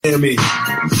Miami,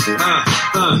 South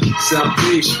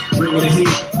Beach, bringing the heat,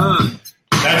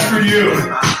 That's for you.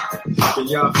 Can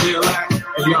y'all feel that?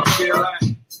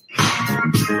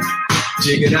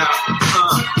 Jig it out,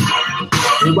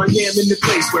 And Miami in the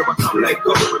place where I come let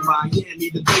go. In Miami,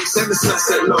 the base and the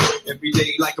sunset low. Every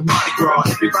day like a Mardi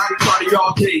Gras. Everybody party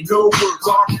all day. No words,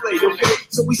 all play, okay?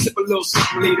 So we sip a little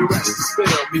something, leave the rest to spill.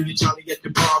 Me and Johnny at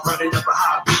the bar, running up a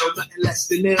high bill. Nothing less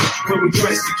than ill. When we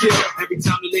dress to kill. Every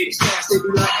time the ladies pass, they be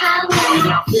like, can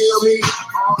y'all feel me?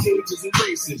 All ages and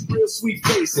races. Real sweet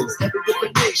faces. Every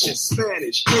different nation.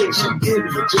 Spanish, Asian,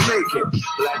 Indian, Jamaican.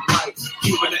 Black, white,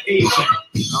 Cuban, or Asian. I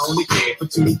only came for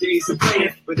 2 days of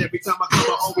playing. But every time I come,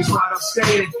 I always wind up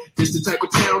staying. This the type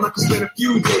of town I can spend a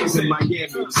few days in. Miami,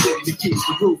 the city that keeps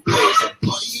the roof blazing.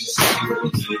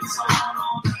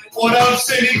 What up,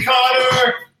 Cindy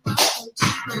Connor?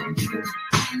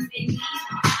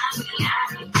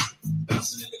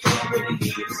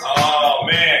 Oh,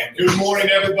 man. Good morning,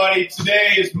 everybody.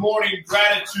 Today is Morning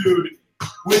Gratitude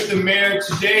with the Mayor.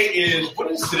 Today is, what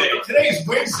is today? Today is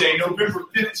Wednesday, November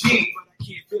 15th.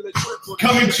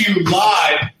 Coming to you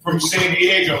live from San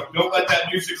Diego. Don't let that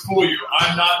music fool you.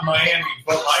 I'm not in Miami,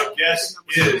 but my guest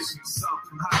is.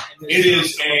 It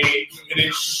is an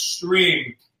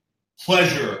extreme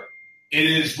pleasure. It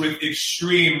is with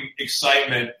extreme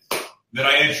excitement that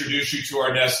I introduce you to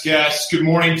our next guest. Good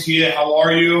morning, Tia. How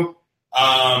are you?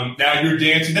 Now you're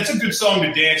dancing. That's a good song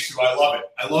to dance to. I love it.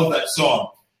 I love that song.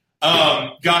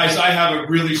 Guys, I have a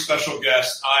really special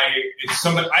guest. I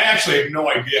actually have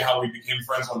no idea how we became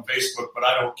friends on Facebook, but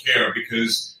I don't care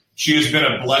because she has been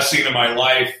a blessing in my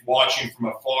life. Watching from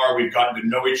afar, we've gotten to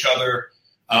know each other.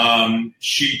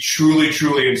 She truly,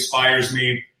 truly inspires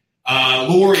me.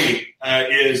 Lori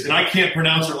is, and I can't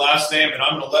pronounce her last name, and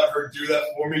I'm going to let her do that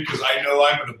for me because I know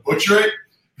I'm going to butcher it.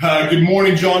 Good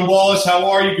morning, John Wallace. How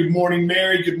are you? Good morning,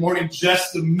 Mary. Good morning,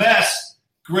 Jess the Mess.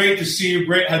 Great to see you.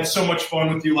 Great. Had so much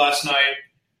fun with you last night.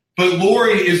 But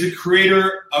Lori is the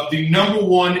creator of the number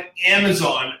one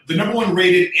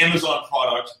rated Amazon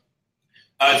product.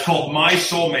 It's called My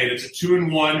Soulmate. It's a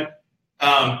 2-in-1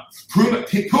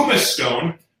 pumice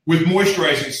stone with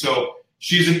moisturizing soap.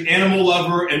 She's an animal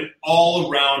lover and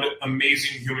all-around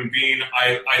amazing human being.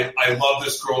 I love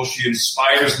this girl. She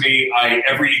inspires me.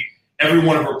 Every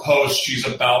one of her posts, she's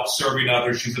about serving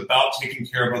others. She's about taking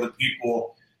care of other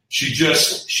people.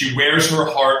 She wears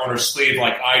her heart on her sleeve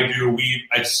like I do.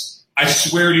 I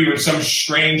swear to you, in some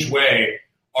strange way,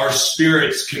 our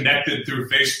spirits connected through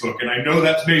Facebook. And I know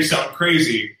that may sound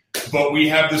crazy, but we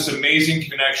have this amazing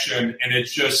connection, and it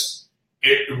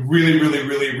really, really,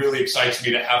 really, really excites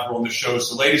me to have her on the show.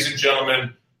 So, ladies and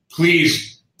gentlemen,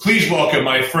 please welcome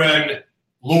my friend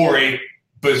Lori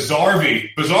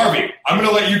Barzvi. Barzvi, I'm going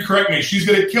to let you correct me. She's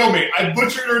going to kill me. I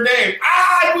butchered her name.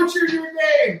 I butchered your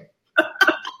name.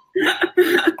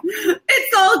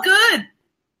 It's all good.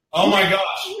 Oh my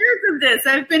gosh! Years of this,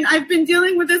 I've been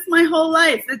dealing with this my whole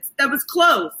life. That was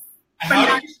close.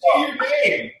 How do you say your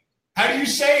name? How do you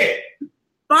say it?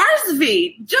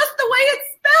 Barzvi, just the way it's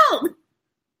spelled.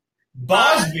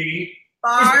 Barzvi.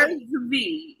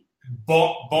 Barzvi.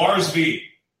 Barzvi.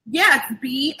 Yeah, it's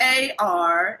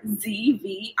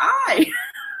Barzvi.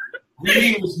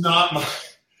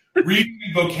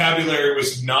 Reading vocabulary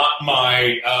was not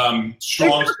my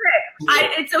strong.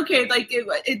 It's okay. Like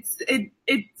it's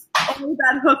only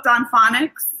got hooked on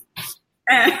phonics.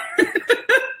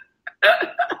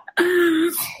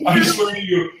 I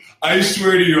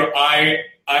swear to you,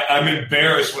 I'm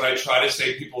embarrassed when I try to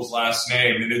say people's last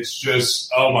name, and it's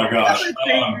just, oh my gosh.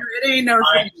 I'm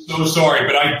so sorry,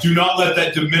 but I do not let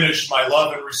that diminish my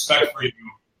love and respect for you.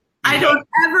 I don't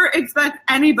ever expect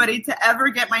anybody to ever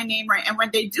get my name right. And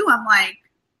when they do, I'm like,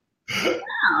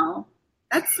 wow,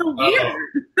 that's so weird.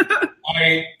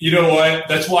 You know what?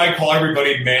 That's why I call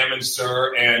everybody ma'am and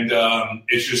sir, and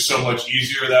it's just so much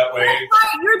easier that way. That's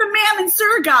right. You're the ma'am and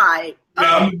sir guy.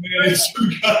 Yeah, I'm the ma'am and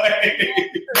sir guy.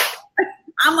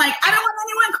 I'm like, I don't want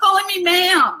anyone calling me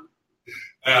ma'am.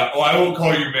 I won't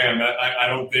call you ma'am. I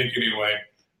don't think anyway.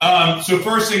 So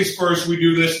first things first, we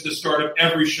do this at the start of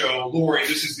every show. Lori,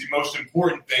 this is the most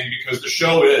important thing because the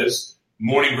show is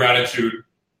Morning Gratitude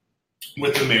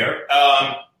with the Mayor.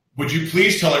 Would you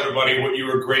please tell everybody what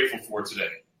you are grateful for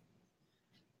today?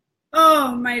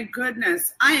 Oh, my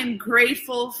goodness. I am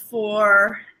grateful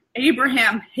for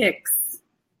Abraham Hicks.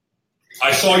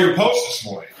 I saw your post this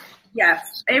morning.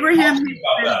 Yes. Abraham Hicks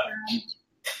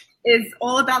is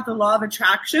all about the law of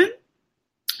attraction.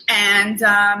 And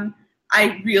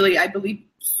I believe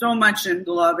so much in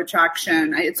the law of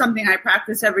attraction. It's something I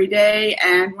practice every day.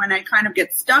 And when I kind of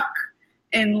get stuck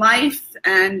in life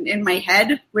and in my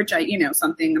head, which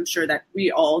something I'm sure that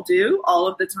we all do all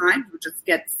of the time, we just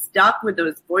get stuck with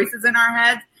those voices in our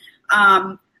heads.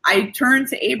 I turn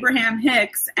to Abraham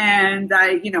Hicks and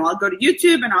I'll go to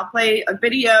YouTube and I'll play a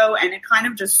video and it kind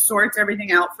of just sorts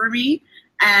everything out for me.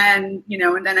 And,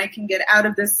 and then I can get out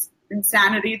of this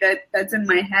insanity that's in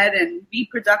my head and be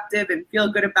productive and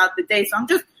feel good about the day. So I'm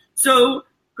just so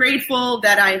grateful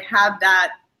that I have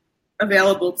that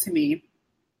available to me,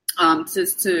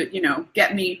 just to,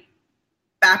 get me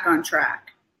back on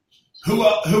track. Who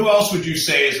else would you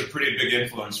say is a pretty big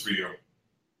influence for you?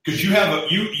 Because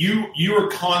you are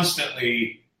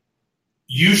constantly,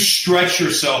 you stretch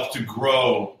yourself to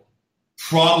grow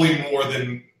probably more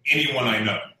than anyone I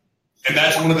know. And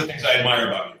that's one of the things I admire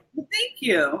about you. Well, thank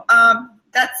you.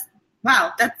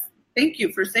 Thank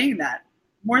you for saying that.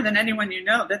 More than anyone you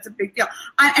know, that's a big deal.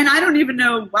 I don't even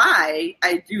know why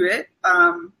I do it,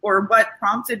 or what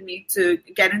prompted me to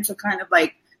get into kind of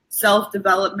like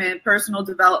self-development, personal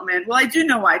development. Well, I do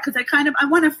know why, because I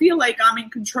want to feel like I'm in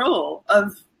control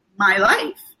of my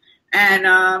life.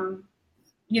 And,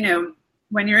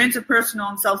 when you're into personal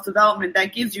and self-development,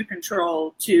 that gives you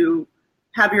control to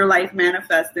have your life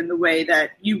manifest in the way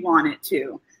that you want it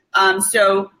to.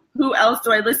 So who else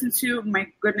do I listen to? My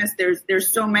goodness,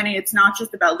 there's so many. It's not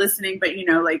just about listening, but,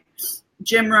 like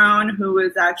Jim Rohn, who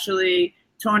is actually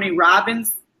Tony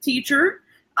Robbins' teacher.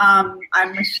 I'm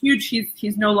a huge,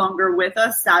 he's no longer with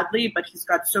us, sadly, but he's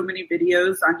got so many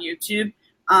videos on YouTube.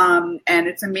 And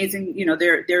it's amazing,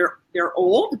 they're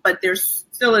old, but they're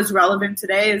still as relevant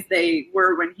today as they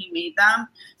were when he made them.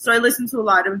 So I listen to a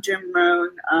lot of Jim Rohn,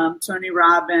 Tony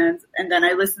Robbins, and then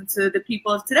I listen to the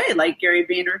people of today, like Gary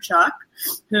Vaynerchuk,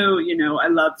 who, I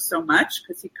love so much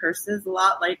because he curses a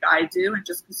lot like I do, and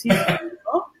just because he's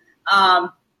beautiful.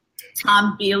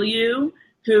 Tom Bilyeu,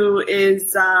 who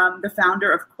is the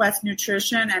founder of Quest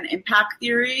Nutrition and Impact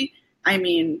Theory. I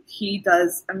mean, he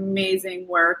does amazing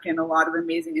work and a lot of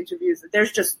amazing interviews.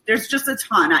 There's just a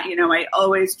ton. I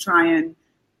always try and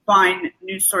find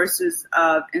new sources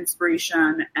of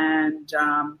inspiration and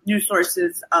new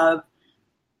sources of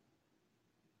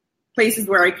places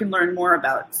where I can learn more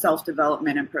about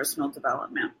self-development and personal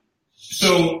development.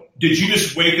 So did you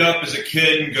just wake up as a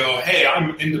kid and go, hey,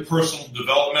 I'm into personal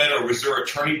development, or was there a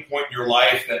turning point in your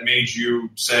life that made you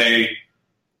say,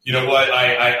 you know what,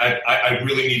 I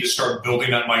really need to start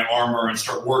building up my armor and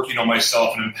start working on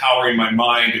myself and empowering my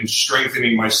mind and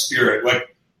strengthening my spirit?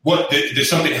 Like, what did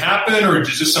something happen, or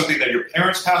is this something that your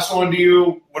parents passed on to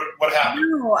you? What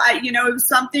happened? No, it was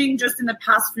something just in the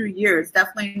past few years.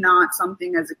 Definitely not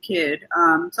something as a kid.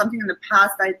 Something in the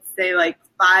past, I'd say like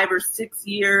 5 or 6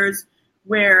 years,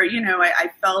 where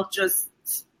I felt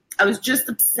I was just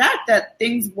upset that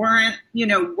things weren't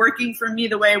working for me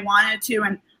the way I wanted to,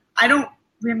 and I don't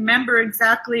remember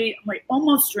exactly. I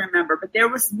almost remember, but there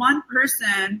was one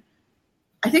person.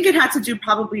 I think it had to do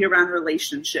probably around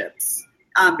relationships,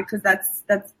 because that's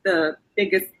the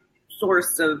biggest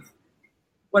source of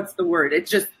what's the word?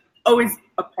 It's just always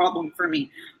a problem for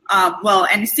me.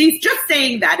 And see, just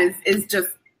saying that is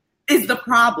the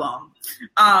problem.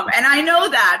 And I know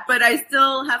that, but I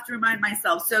still have to remind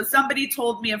myself. So somebody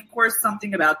told me, of course,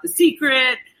 something about The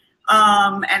Secret,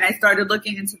 and I started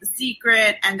looking into The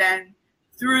Secret, and then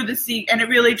through The Secret, and it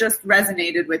really just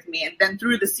resonated with me. And then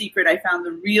through The Secret, I found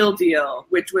the real deal,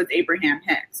 which was Abraham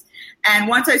Hicks. And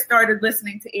once I started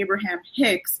listening to Abraham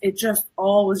Hicks, it just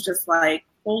all was just like,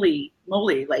 holy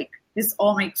moly, like this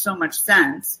all makes so much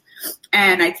sense.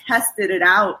 And I tested it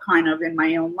out kind of in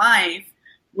my own life,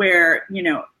 where,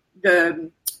 the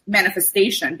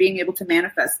manifestation, being able to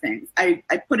manifest things, I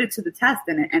put it to the test,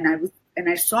 and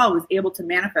I saw I was able to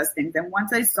manifest things. And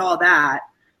once I saw that,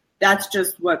 that's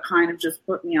just what kind of just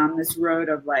put me on this road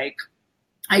of like,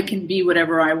 I can be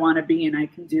whatever I want to be and I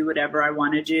can do whatever I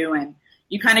want to do. And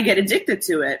you kind of get addicted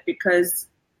to it, because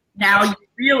now you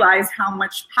realize how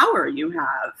much power you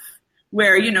have,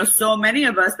 where, so many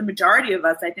of us, the majority of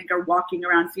us, I think, are walking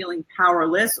around feeling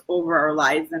powerless over our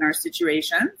lives and our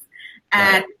situations,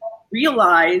 and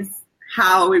realize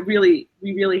how we really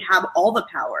have all the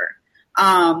power.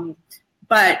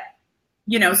 But,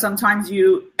 sometimes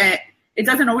it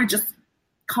doesn't always just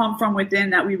come from within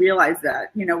that we realize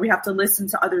that. We have to listen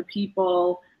to other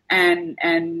people and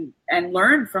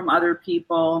learn from other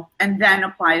people, and then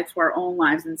apply it to our own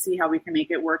lives and see how we can make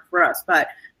it work for us. But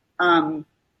kind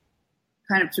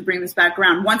of to bring this back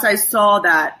around, once I saw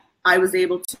that, I was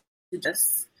able to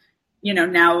just,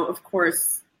 now, of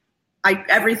course,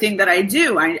 everything that I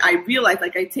do, I realize,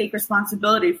 like, I take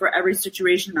responsibility for every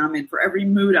situation I'm in, for every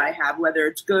mood I have, whether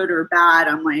it's good or bad.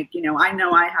 I'm like, I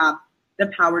know I have the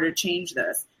power to change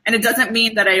this. And it doesn't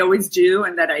mean that I always do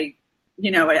and that I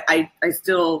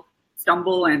still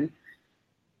stumble and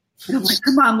I'm like,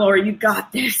 come on, Lori, you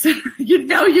got this. You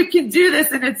know you can do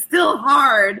this, and it's still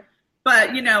hard.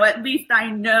 But, at least I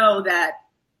know that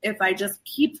if I just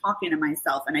keep talking to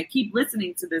myself and I keep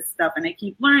listening to this stuff and I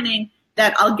keep learning,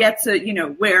 that I'll get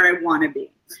to, where I want to be.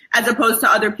 As opposed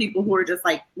to other people who are just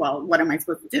like, well, what am I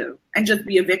supposed to do? And just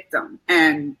be a victim.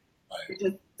 And it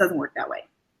just doesn't work that way.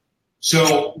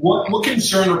 So what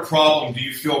concern or problem do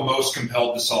you feel most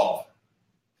compelled to solve?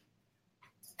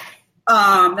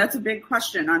 That's a big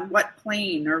question. On what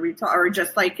plane or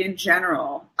just like in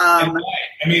general?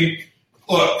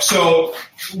 Look, so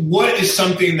what is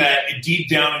something that deep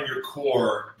down in your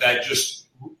core that just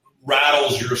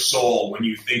rattles your soul when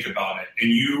you think about it,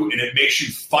 and it makes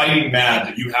you fighting mad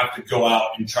that you have to go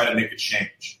out and try to make a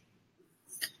change?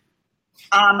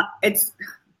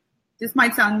 This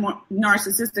might sound more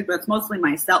narcissistic, but it's mostly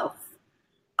myself.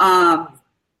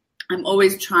 I'm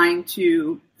always trying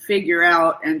to figure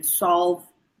out and solve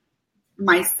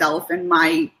myself and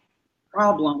my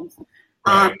problems.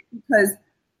 Right. Because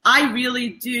I really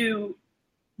do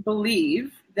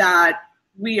believe that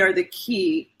we are the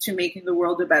key to making the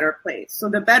world a better place. So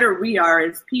the better we are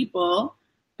as people,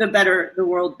 the better the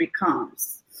world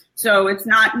becomes. So it's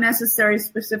not necessarily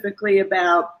specifically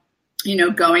about,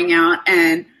 going out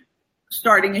and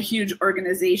starting a huge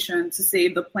organization to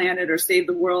save the planet or save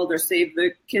the world or save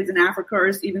the kids in Africa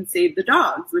or even save the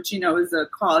dogs, which, is a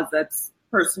cause that's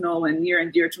personal and near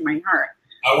and dear to my heart.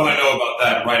 I want to know about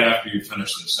that right after you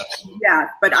finish this. Absolutely. Yeah,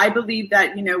 but I believe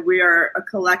that, we are a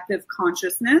collective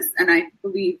consciousness. And I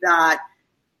believe that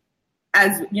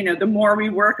as, the more we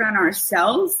work on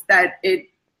ourselves, that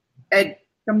the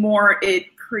more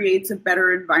it creates a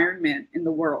better environment in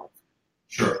the world.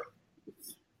 Sure.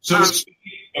 So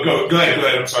go ahead.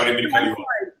 I'm sorry, I didn't mean to cut you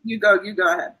off. You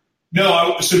go ahead.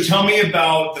 No, so tell me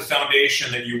about the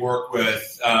foundation that you work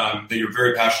with, that you're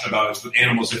very passionate about. It's with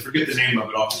animals. I forget the name of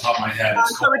it off the top of my head.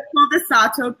 So it's called the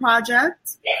Sato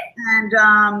Project. Yeah.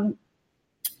 And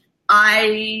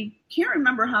I can't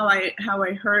remember how I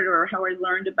heard or how I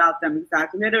learned about them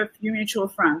exactly. We had a few mutual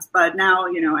friends, but now,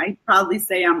 I proudly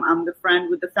say I'm the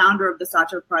friend with the founder of the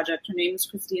Sato Project. Her name is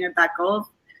Christina Beckles.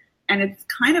 And it's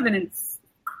kind of an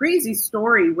crazy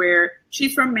story where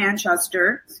she's from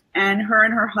Manchester, and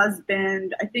her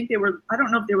husband, I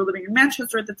don't know if they were living in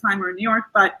Manchester at the time or in New York,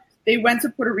 but they went to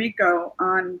Puerto Rico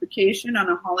on vacation, on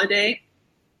a holiday,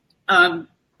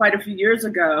 quite a few years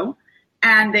ago.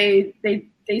 And they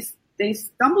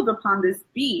stumbled upon this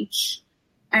beach,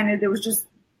 and there was just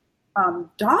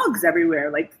dogs everywhere,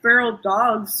 like feral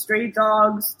dogs, stray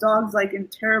dogs like in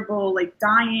terrible, like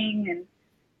dying, and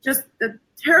just a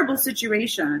terrible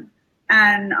situation.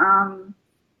 And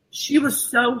she was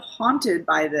so haunted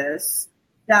by this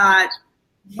that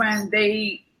when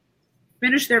they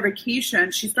finished their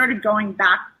vacation, she started going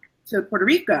back to Puerto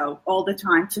Rico all the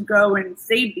time to go and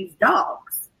save these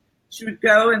dogs. She would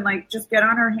go and just get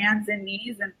on her hands and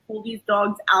knees and pull these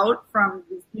dogs out from,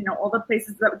 all the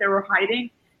places that they were hiding,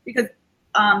 because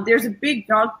there's a big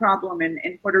dog problem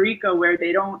in Puerto Rico where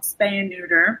they don't spay and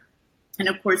neuter. And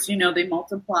of course, they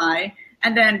multiply.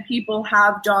 And then people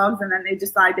have dogs and then they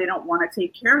decide they don't want to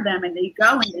take care of them, and they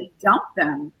go and they dump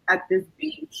them at this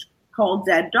beach called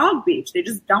Dead Dog Beach. They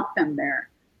just dump them there.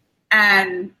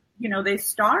 And, they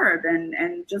starve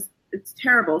and just, it's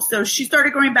terrible. So she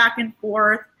started going back and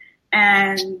forth,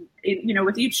 and,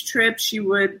 with each trip she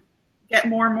would get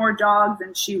more and more dogs,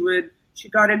 and she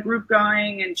got a group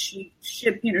going, and she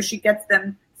gets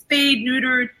them spayed,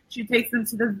 neutered. She takes them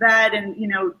to the vet, and,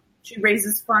 she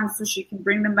raises funds so she can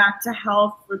bring them back to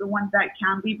health for the ones that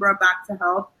can be brought back to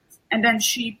health. And then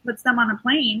she puts them on a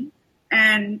plane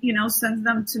and, sends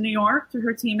them to New York, to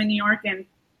her team in New York, and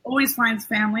always finds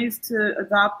families to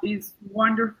adopt these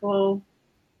wonderful,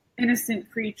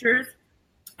 innocent creatures.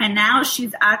 And now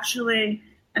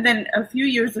and then a few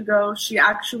years ago, she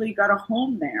actually got a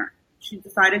home there. She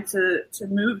decided to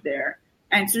move there.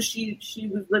 And so she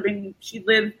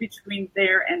lives between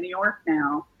there and New York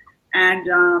now.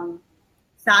 And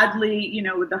sadly,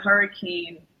 with the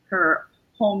hurricane, her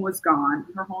home was gone.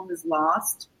 Her home is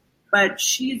lost. But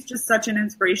she's just such an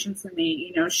inspiration to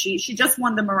me. She just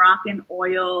won the Moroccan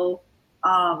Oil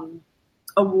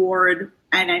award.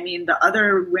 And I mean, the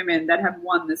other women that have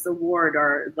won this award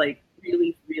are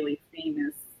really, really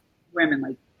famous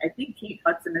women. I think Kate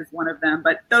Hudson is one of them,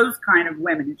 but those kind of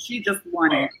women. And she just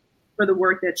won it for the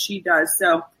work that she does.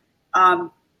 So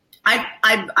I'm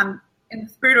in the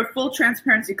spirit of full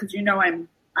transparency, because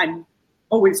I'm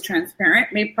always transparent,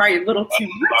 maybe probably a little too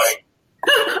much.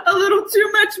 A little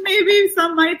too much, maybe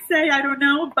some might say, I don't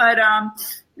know. But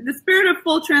in the spirit of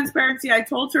full transparency, I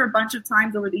told her a bunch of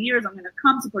times over the years, I'm going to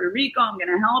come to Puerto Rico, I'm going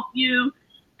to help you,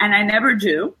 and I never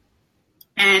do.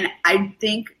 And I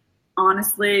think,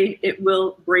 honestly, it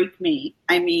will break me.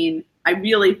 I mean, I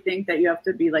really think that you have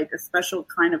to be like a special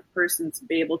kind of person to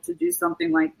be able to do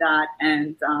something like that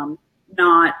and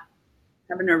not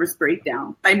have a nervous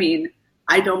breakdown. I mean,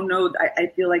 I don't know.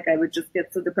 I feel like I would just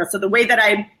get so depressed. So the way that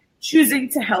I'm choosing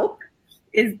to help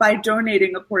is by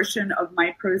donating a portion of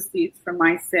my proceeds from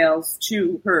my sales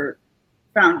to her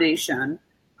foundation.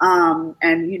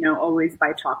 And, you know, always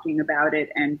by talking about it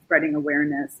and spreading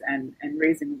awareness and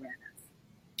raising awareness.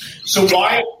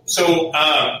 So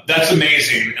that's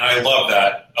amazing. And I love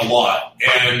that a lot.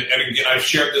 And again, I've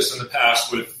shared this in the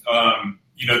past with,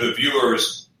 the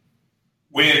viewers.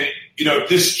 When,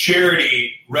 this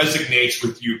charity resonates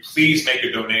with you, please make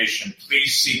a donation.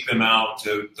 Please seek them out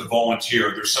to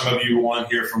volunteer. There's some of you on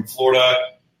here from Florida.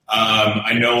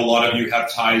 I know a lot of you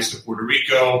have ties to Puerto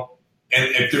Rico.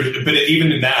 But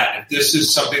even in that, if this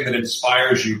is something that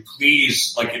inspires you,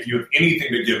 please, like if you have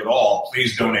anything to give at all,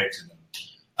 please donate to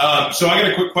them. So I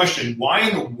got a quick question. Why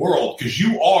in the world? Because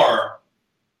you're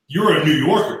a New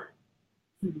Yorker.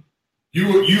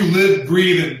 You live,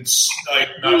 breathe, and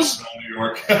not smell New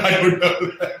York. I don't know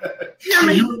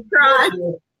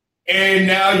that. And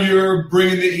now you're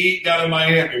bringing the heat down in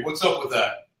Miami. What's up with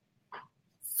that?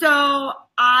 So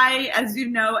I, as you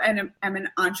know, am an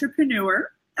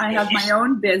entrepreneur. I have my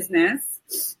own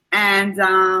business, and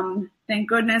thank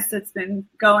goodness it's been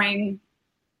going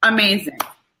amazing.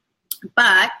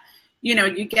 But,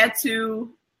 you get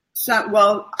to,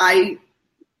 I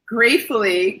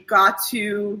gratefully got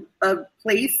to a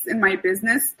place in my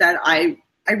business that I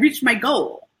reached my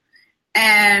goal.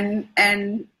 And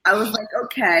I was like,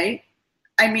 okay,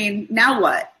 I mean, now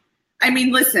what? I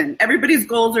mean, listen, everybody's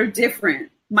goals are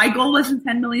different. My goal wasn't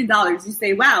 $10 million. You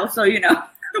say, wow. So,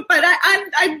 but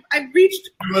I reached.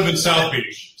 You live in South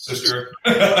Beach, sister.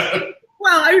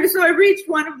 Well, I reached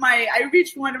one of my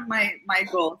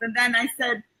goals, and then I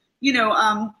said,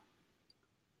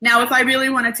 now if I really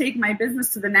want to take my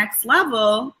business to the next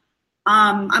level,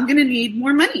 I'm going to need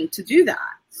more money to do that.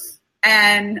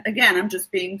 And again, I'm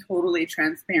just being totally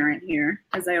transparent here,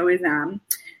 as I always am.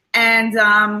 And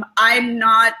I'm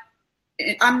not.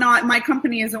 My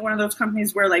company isn't one of those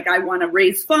companies where like I want to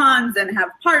raise funds and have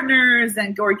partners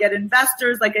and or get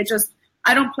investors. Like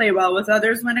I don't play well with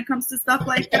others when it comes to stuff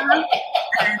like that.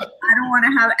 And I don't want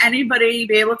to have anybody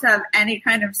be able to have any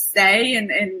kind of say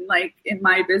in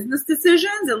my business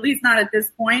decisions, at least not at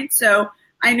this point. So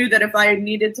I knew that if I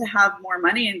needed to have more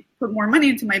money and put more money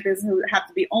into my business, it would have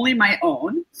to be only my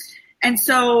own. And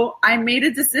so I made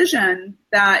a decision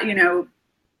that,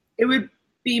 it would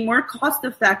be more cost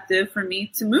effective for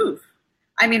me to move.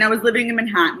 I mean, I was living in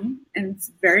Manhattan and it's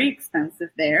very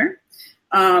expensive there.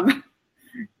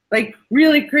 Like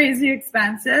really crazy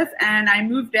expensive. And I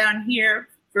moved down here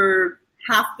for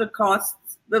half the cost.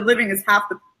 The living is half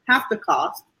the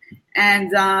cost.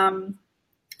 And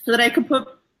so that I could put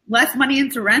less money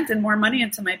into rent and more money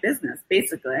into my business,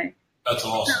 basically. That's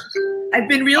awesome. So I've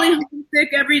been really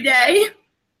homesick every day.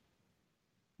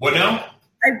 What now?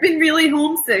 I've been really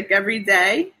homesick every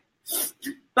day,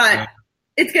 but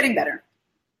it's getting better.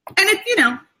 And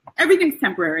it's, everything's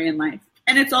temporary in life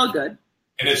and it's all good.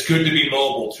 And it's good to be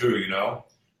mobile too,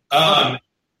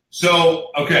 So,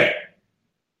 okay,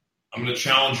 I'm going to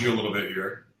challenge you a little bit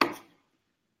here.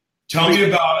 Tell me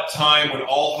about a time when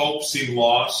all hope seemed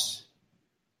lost,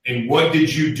 and what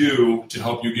did you do to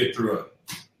help you get through it?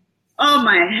 Oh,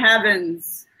 my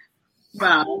heavens.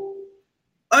 Wow.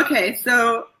 Okay,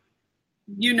 so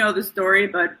you know the story,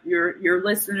 but your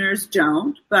listeners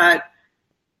don't. But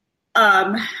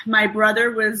my brother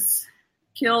was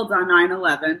killed on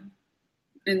 9/11.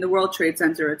 In the World Trade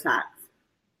Center attacks.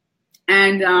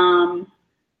 And,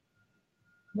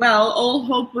 all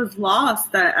hope was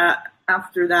lost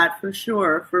after that for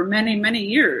sure, for many, many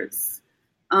years.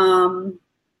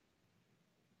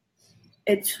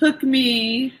 It took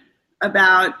me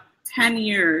about 10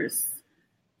 years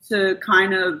to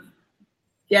kind of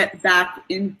get back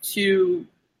into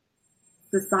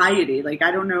society. Like,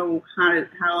 I don't know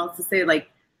how else to say,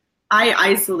 like, I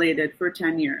isolated for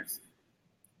 10 years.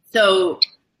 So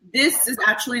this is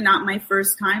actually not my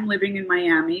first time living in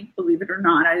Miami, believe it or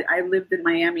not. I lived in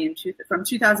Miami from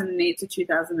 2008 to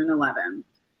 2011.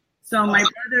 So my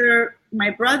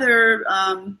brother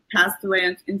passed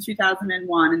away in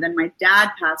 2001, and then my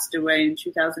dad passed away in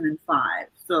 2005.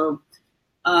 So,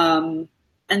 and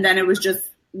then it was just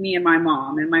me and my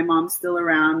mom's still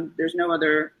around. There's no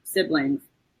other siblings.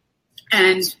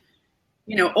 And,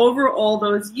 over all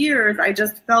those years, I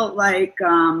just felt like,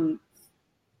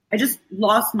 I just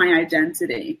lost my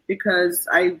identity because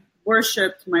I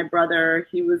worshipped my brother.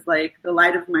 He was like the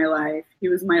light of my life. He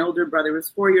was my older brother. He was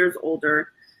 4 years older.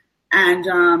 And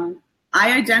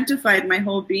I identified my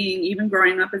whole being, even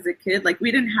growing up as a kid. Like,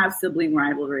 we didn't have sibling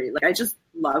rivalry. Like, I just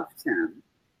loved him.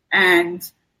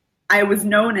 And I was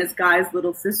known as Guy's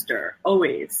little sister,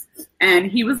 always. And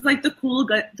he was like the cool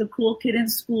kid in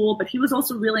school, but he was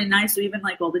also really nice. So even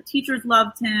like all the teachers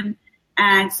loved him.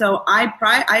 And so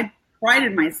I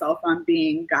prided myself on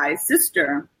being Guy's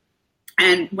sister.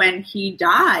 And when he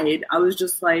died, I was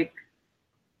just like,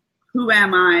 who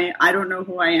am I? I don't know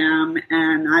who I am.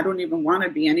 And I don't even want to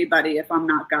be anybody if I'm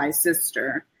not Guy's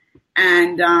sister.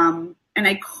 And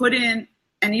I couldn't,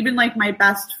 and even like my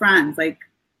best friends, like,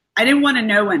 I didn't want to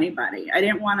know anybody. I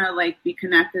didn't want to like be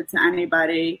connected to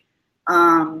anybody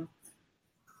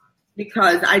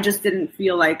because I just didn't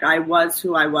feel like I was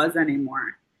who I was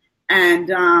anymore.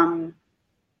 And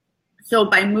so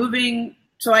by moving,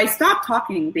 so I stopped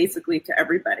talking basically to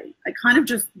everybody. I kind of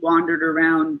just wandered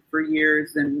around for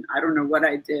years and I don't know what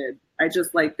I did. I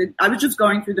was just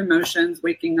going through the motions,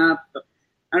 waking up,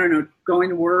 I don't know, going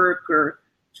to work or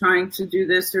trying to do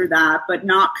this or that, but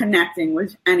not connecting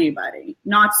with anybody,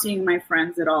 not seeing my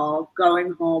friends at all,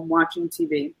 going home, watching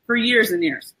TV for years and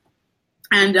years.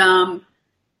 And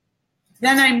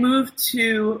then I moved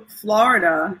to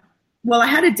Florida. Well, I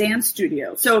had a dance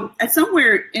studio. So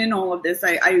somewhere in all of this,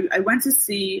 I went to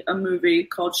see a movie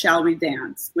called Shall We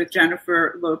Dance with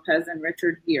Jennifer Lopez and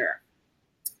Richard Gere.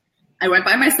 I went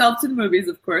by myself to the movies,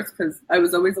 of course, because I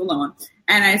was always alone.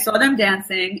 And I saw them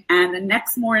dancing. And the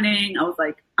next morning, I was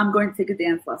like, I'm going to take a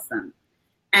dance lesson.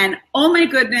 And oh my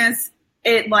goodness,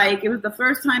 it was the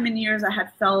first time in years I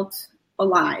had felt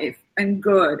alive and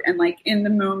good and like in the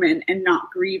moment and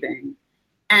not grieving.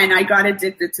 And I got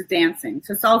addicted to dancing,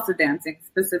 to salsa dancing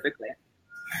specifically.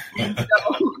 And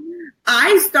so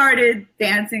I started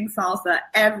dancing salsa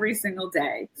every single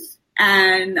day.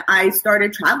 And I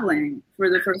started traveling for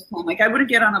the first time. Like, I wouldn't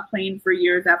get on a plane for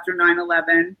years after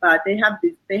 9/11, but they have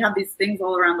these things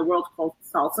all around the world called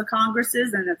salsa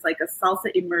congresses, and it's like a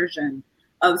salsa immersion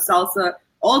of salsa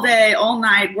all day, all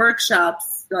night,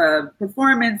 workshops,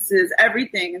 performances,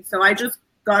 everything. And so I just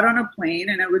got on a plane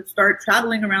and I would start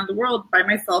traveling around the world by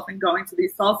myself and going to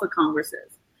these salsa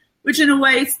congresses, which in a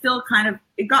way still kind of,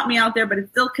 it got me out there, but it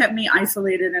still kept me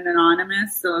isolated and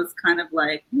anonymous. So it's kind of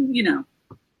like, you know.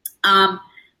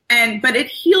 But it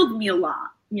healed me a lot,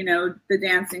 you know, the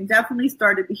dancing definitely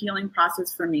started the healing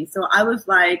process for me. So I was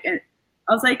like,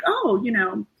 oh, you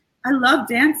know, I love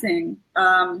dancing.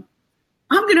 I'm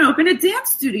going to open a dance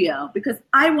studio because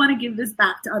I want to give this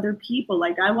back to other people.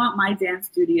 Like, I want my dance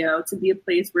studio to be a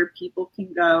place where people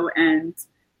can go and,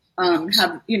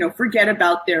 have, you know, forget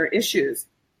about their issues.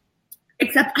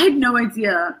 Except I had no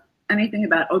idea anything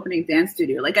about opening a dance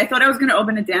studio. Like, I thought I was going to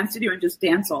open a dance studio and just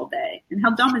dance all day. And how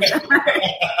dumb is that?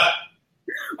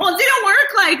 Well, it didn't work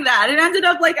like that. It ended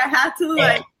up like I had to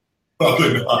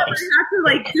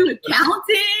do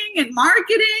accounting and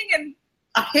marketing, and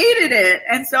I hated it.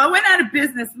 And so I went out of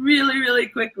business really, really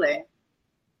quickly.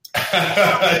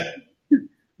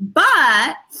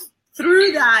 But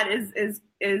through that is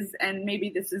and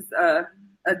maybe this is a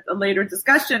later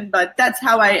discussion, but that's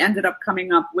how I ended up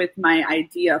coming up with my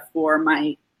idea for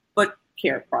my foot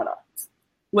care product,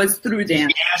 was through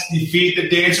dance. Nasty feet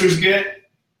that dancers get?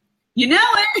 You know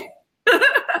it.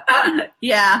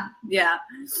 Yeah.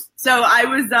 So I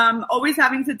was always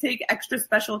having to take extra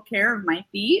special care of my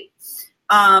feet.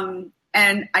 And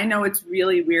I know it's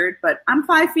really weird, but I'm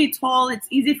 5 feet tall. It's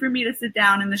easy for me to sit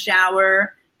down in the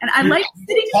shower. And I like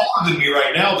sitting. You're taller than me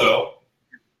right now, though.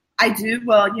 I do.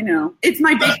 Well, you know, it's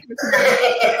my big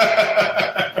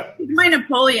it's my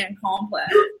Napoleon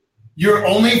complex. You're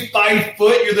only 5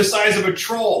 foot. You're the size of a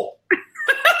troll.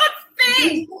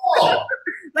 Thanks.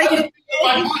 Like hair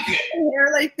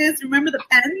like this. Remember the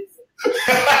pens?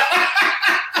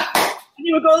 And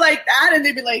you would go like that, and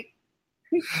they'd be like.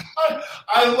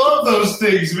 I love those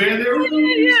things, man.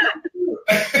 Yeah.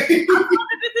 How did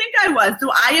you think I was?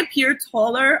 Do I appear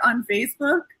taller on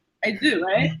Facebook? I do,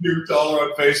 right? You're taller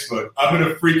on Facebook. I'm going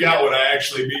to freak out when I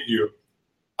actually meet you.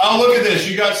 Oh, look at this.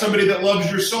 You got somebody that loves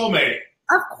your soulmate.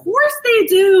 Of course they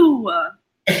do.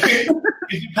 Is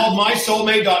it called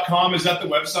mysoulmate.com? Is that the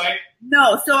website?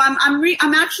 No. So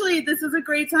I'm actually, this is a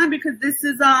great time because this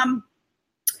is, I'm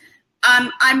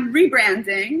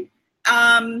rebranding.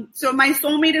 So my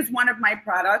Soulmate is one of my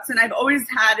products, and I've always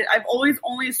had it. I've always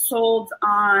only sold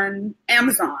on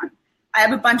Amazon. I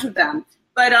have a bunch of them.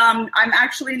 But I'm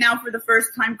actually now for the first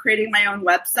time creating my own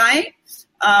website,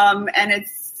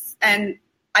 and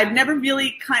I've never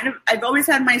really I've always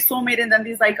had my soulmate and then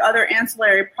these like other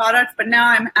ancillary products, but now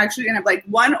I'm actually going to have like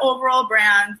one overall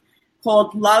brand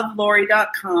called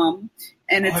lovelori.com,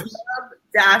 and it's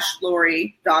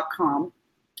love-lori.com.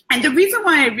 And the reason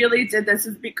why I really did this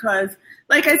is because,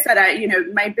 like I said,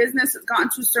 my business has gotten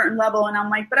to a certain level, and I'm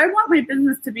like, but I want my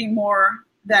business to be more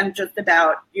than just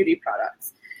about beauty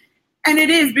products. And it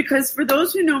is, because for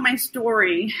those who know my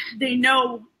story, they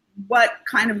know what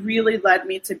kind of really led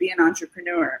me to be an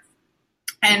entrepreneur.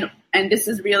 And this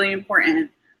is really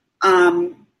important.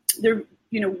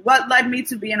 What led me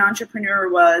to be an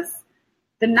entrepreneur was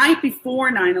the night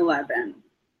before 9/11,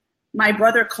 my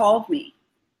brother called me,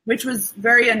 which was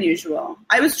very unusual.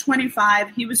 I was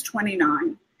 25, he was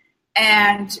 29,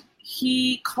 and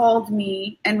he called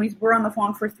me, and we were on the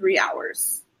phone for 3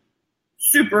 hours.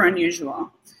 Super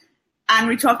unusual. And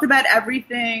we talked about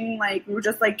everything, like we were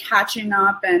just like catching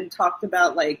up, and talked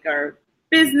about like our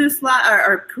business,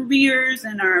 our careers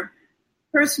and our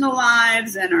personal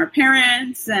lives and our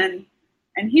parents.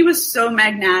 And he was so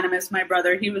magnanimous, my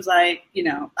brother. He was like,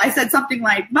 I said something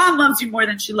like, Mom loves you more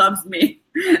than she loves me.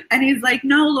 And he's like,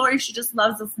 no, Lori, she just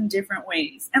loves us in different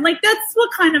ways. And like, that's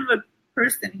what kind of a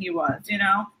person he was,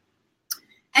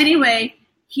 Anyway,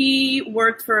 he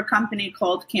worked for a company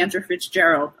called Cantor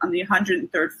Fitzgerald on the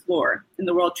 103rd floor in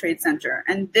the World Trade Center.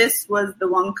 And this was the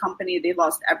one company, they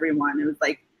lost everyone. It was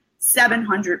like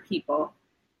 700 people.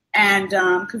 And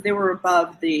because they were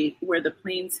above where the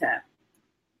planes hit.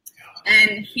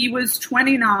 And he was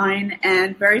 29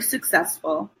 and very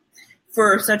successful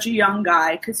for such a young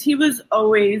guy, because he was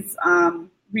always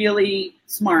really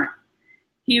smart.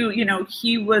 He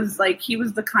was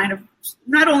the kind of,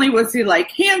 not only was he like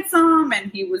handsome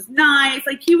and he was nice,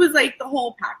 like he was like the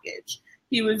whole package.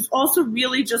 He was also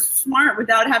really just smart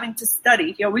without having to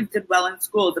study. He always did well in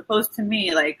school, as opposed to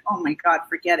me, like, oh my God,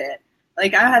 forget it.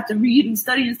 Like I had to read and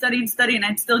study and study and study, and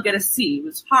I'd still get a C. It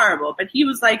was horrible. But he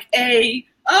was like A.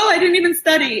 Oh, I didn't even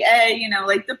study A.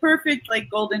 Like the perfect like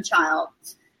golden child.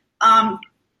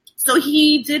 So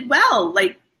he did well,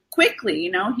 like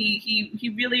quickly.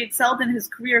 He really excelled in his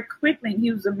career quickly. And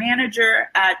he was a manager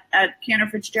at Cantor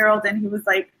Fitzgerald, and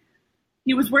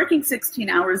he was working 16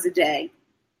 hours a day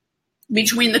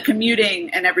between the commuting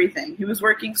and everything. He was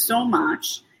working so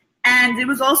much. And it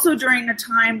was also during a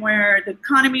time where the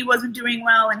economy wasn't doing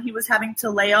well, and he was having to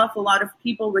lay off a lot of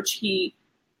people, which he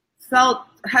felt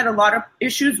had a lot of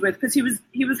issues with, because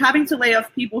he was having to lay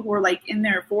off people who were like in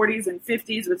their 40s and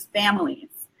 50s with families.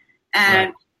 And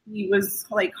right. He was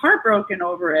like heartbroken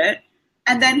over it.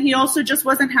 And then he also just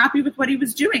wasn't happy with what he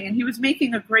was doing, and he was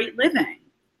making a great living.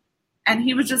 And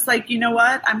he was just like, you know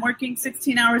what? I'm working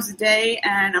 16 hours a day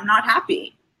and I'm not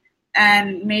happy.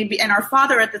 And our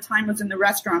father at the time was in the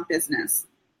restaurant business,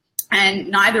 and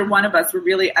neither one of us were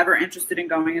really ever interested in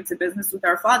going into business with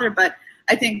our father. But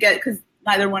I think because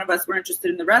neither one of us were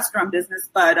interested in the restaurant business,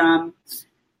 but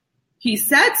he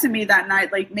said to me that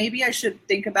night, like, maybe I should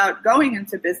think about going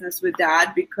into business with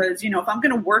Dad, because, if I'm going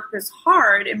to work this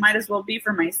hard, it might as well be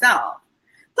for myself.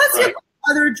 Plus, he had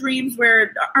other dreams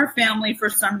where our family, for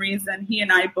some reason, he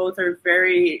and I both are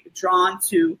very drawn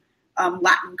to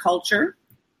Latin culture.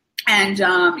 And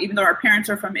even though our parents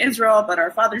are from Israel, but our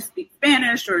fathers speak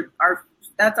Spanish, or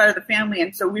that side of the family.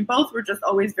 And so we both were just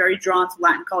always very drawn to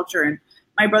Latin culture. And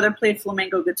my brother played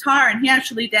flamenco guitar, and he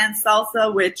actually danced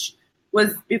salsa, which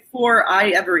was before I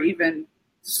ever even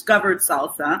discovered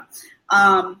salsa.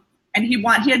 And he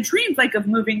had dreams like of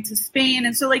moving to Spain.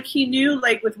 And so like he knew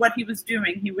like with what he was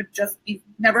doing, he'd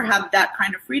never have that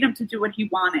kind of freedom to do what he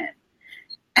wanted.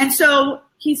 And so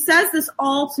he says this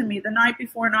all to me the night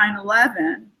before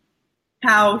 9/11,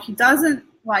 how he doesn't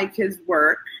like his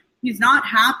work. He's not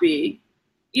happy,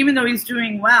 even though he's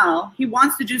doing well. He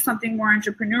wants to do something more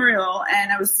entrepreneurial.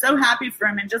 And I was so happy for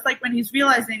him. And just like when he's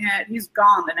realizing it, he's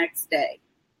gone the next day.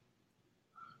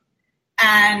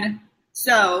 And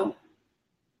so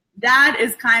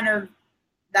that's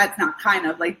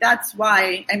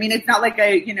why, it's not like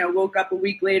I, woke up a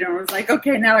week later and was like,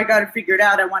 okay, now I got to figure it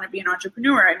out. I want to be an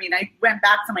entrepreneur. I went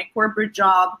back to my corporate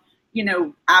job,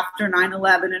 after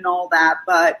 9/11 and all that.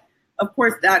 But of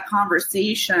course that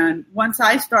conversation, once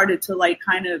I started to like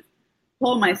kind of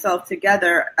pull myself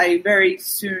together, I very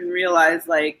soon realized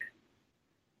like,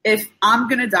 if I'm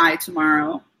going to die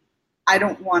tomorrow, I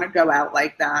don't want to go out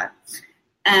like that.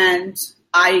 And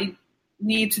I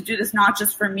need to do this not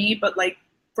just for me, but like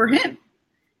for him.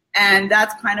 And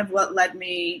that's kind of what led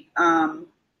me on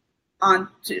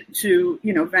to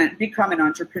become an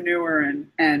entrepreneur.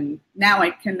 And now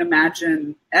I can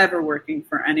imagine ever working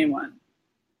for anyone.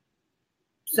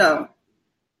 So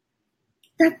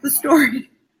that's the story.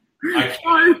 I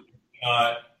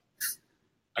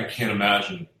I can't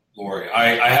imagine, Lori.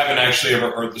 I haven't actually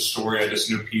ever heard the story. I just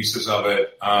knew pieces of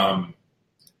it.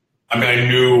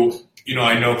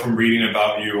 I know from reading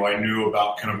about you, I knew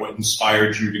about kind of what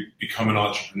inspired you to become an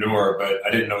entrepreneur, but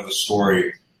I didn't know the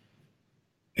story.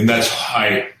 And that's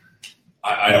why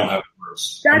I don't have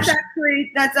words.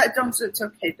 It's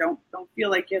okay. Don't feel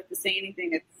like you have to say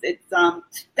anything.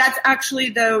 That's actually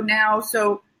though now.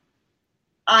 So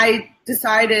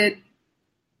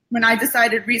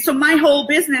so my whole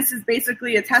business is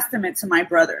basically a testament to my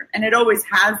brother, and it always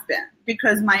has been,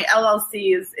 because my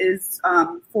LLC is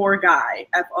For Guy,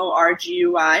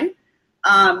 FORGUI,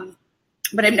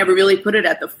 but I've never really put it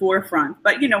at the forefront.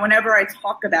 But whenever I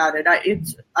talk about it,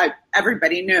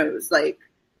 everybody knows like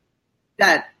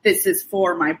that this is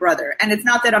for my brother, and it's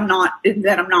not that I'm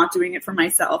not doing it for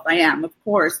myself. I am, of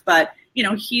course, but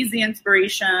he's the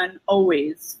inspiration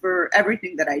always for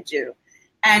everything that I do.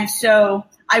 And so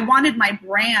I wanted my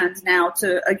brand now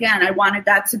I wanted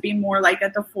that to be more like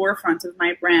at the forefront of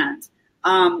my brand.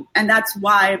 And that's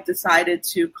why I've decided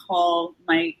to call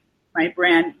my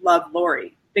brand Love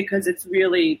Lori, because it's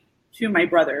really to my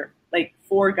brother, like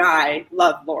For Guy,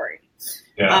 Love Lori.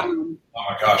 Yeah. Oh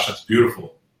my gosh, that's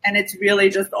beautiful. And it's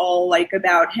really just all like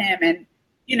about him, and,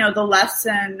 the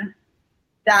lesson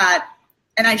that,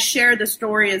 and I share the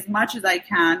story as much as I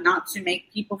can, not to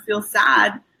make people feel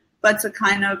sad, but to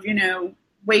kind of,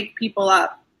 wake people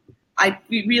up. I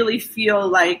really feel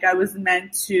like I was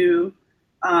meant to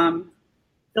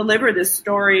deliver this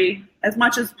story as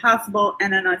much as possible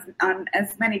and on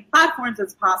as many platforms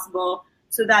as possible,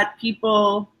 so that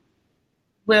people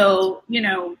will,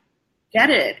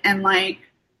 get it and like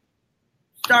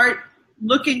start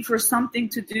looking for something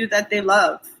to do that they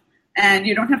love. And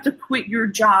you don't have to quit your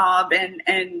job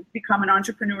and become an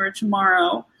entrepreneur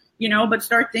tomorrow, but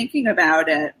start thinking about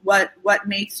it. What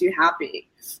makes you happy?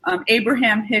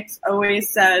 Abraham Hicks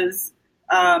always says,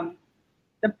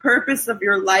 the purpose of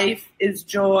your life is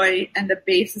joy, and the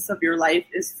basis of your life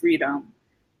is freedom.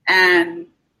 And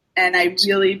I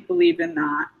really believe in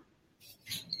that.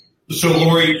 So,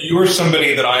 Lori, you're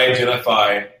somebody that I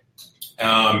identify,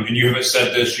 and you haven't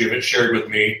said this, you haven't shared with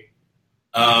me,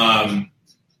 but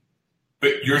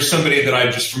you're somebody that I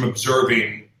just, from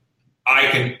observing, I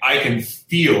can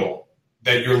feel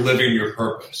that you're living your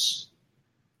purpose.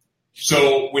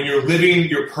 So when you're living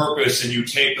your purpose and you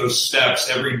take those steps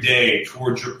every day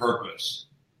towards your purpose,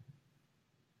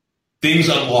 things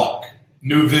unlock,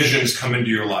 new visions come into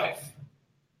your life,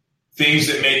 things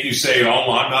that make you say,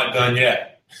 oh, I'm not done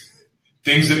yet,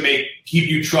 things that keep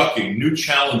you trucking, new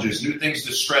challenges, new things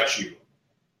to stretch you.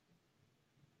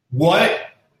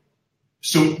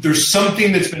 So there's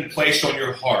something that's been placed on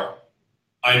your heart.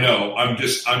 I know, I'm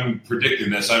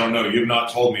predicting this. I don't know. You've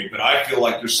not told me, but I feel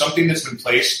like there's something that's been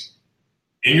placed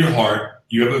in your heart.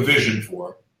 You have a vision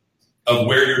for, of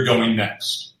where you're going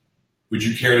next. Would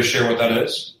you care to share what that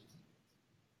is?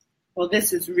 Well,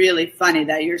 this is really funny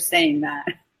that you're saying that.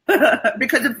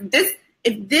 Because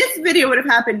if this video would have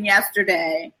happened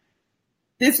yesterday,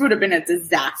 this would have been a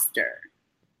disaster.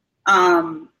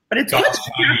 But it's God's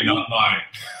timing, not mine.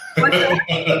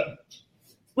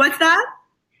 What's that?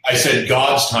 I said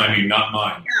God's timing, not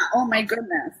mine. Yeah. Oh my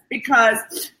goodness.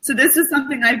 So this is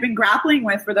something I've been grappling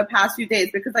with for the past few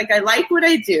days, because like I like what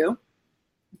I do,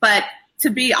 but to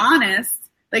be honest,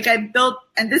 like I built,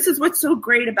 and this is what's so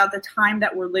great about the time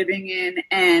that we're living in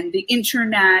and the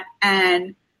internet,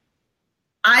 and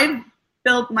I've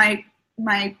built my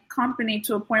company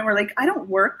to a point where like I don't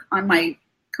work on my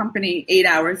company 8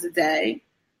 hours a day.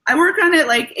 I work on it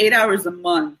like 8 hours a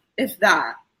month, if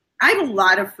that. I have a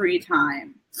lot of free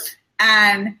time.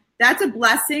 And that's a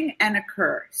blessing and a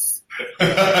curse.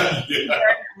 Yeah. To be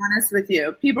very honest with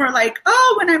you. People are like,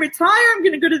 oh, when I retire, I'm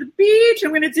going to go to the beach.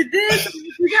 I'm going to do this. I'm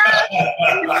going to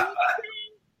do that.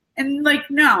 And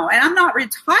like, no. And I'm not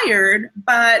retired,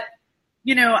 but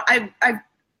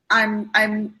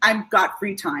I've got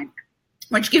free time,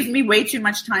 which gives me way too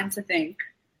much time to think.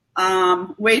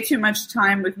 Way too much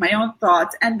time with my own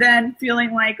thoughts, and then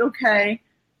feeling like, okay,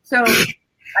 so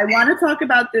I want to talk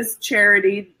about this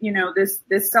charity,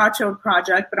 this Sacho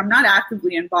project, but I'm not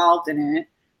actively involved in it.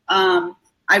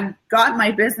 I've got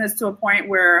my business to a point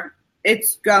where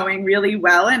it's going really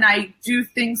well, and I do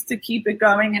things to keep it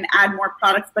going and add more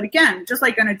products. But again, just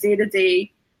like on a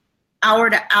day-to-day,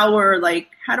 hour-to-hour, like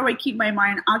how do I keep my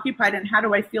mind occupied, and how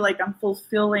do I feel like I'm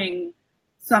fulfilling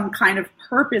some kind of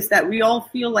purpose that we all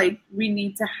feel like we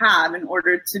need to have in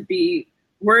order to be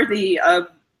worthy of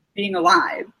being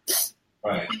alive.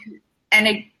 Right.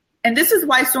 And this is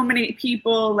why so many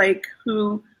people like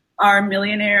who are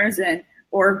millionaires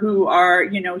or who are,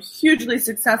 hugely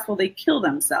successful, they kill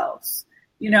themselves,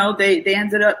 they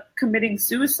ended up committing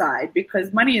suicide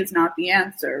because money is not the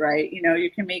answer, right? You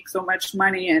can make so much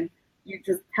money and you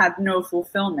just have no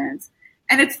fulfillment.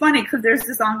 And it's funny because there's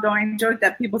this ongoing joke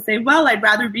that people say, well, I'd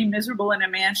rather be miserable in a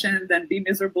mansion than be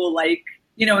miserable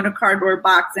in a cardboard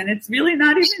box. And it's really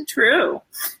not even true.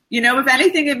 If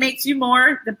anything, it makes you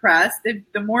more depressed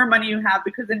the more money you have,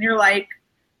 because then you're like,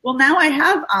 well, now I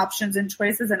have options and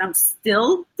choices and I'm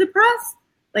still depressed.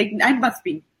 Like, I must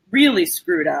be really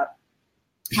screwed up.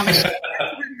 That's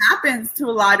what happens to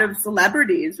a lot of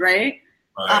celebrities, right?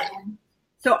 Right.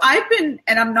 So I've been,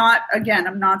 and I'm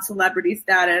not celebrity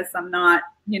status. I'm not,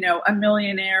 a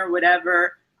millionaire or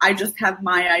whatever. I just have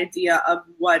my idea of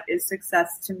what is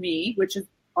success to me, which is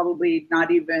probably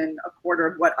not even a quarter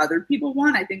of what other people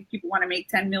want. I think people want to make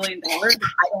 $10 million.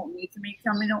 I don't need to make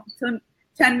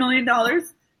 $10 million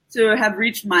to have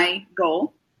reached my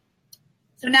goal.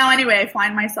 So now anyway, I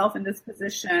find myself in this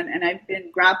position, and I've been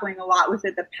grappling a lot with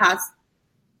it the past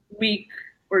week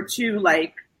or two.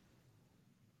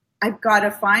 I've got to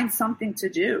find something to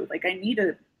do.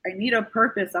 I need a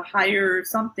purpose, a higher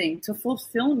something to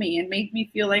fulfill me and make me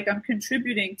feel like I'm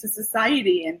contributing to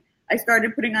society. And I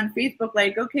started putting on Facebook,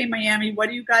 okay, Miami, what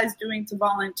are you guys doing to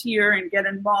volunteer and get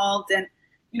involved? And,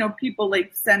 people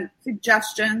sent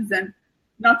suggestions, and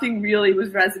nothing really was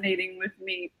resonating with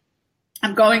me.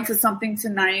 I'm going to something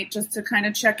tonight just to kind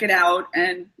of check it out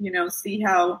and, see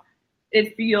how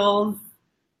it feels.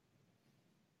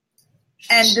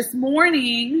 And this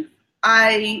morning,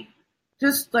 I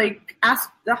just asked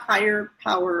the higher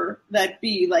power that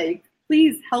be,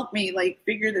 please help me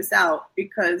figure this out,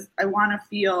 because I want to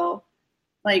feel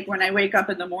when I wake up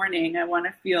in the morning, I want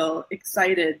to feel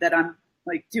excited that I'm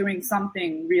doing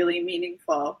something really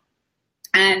meaningful.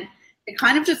 And it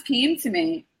kind of just came to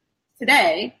me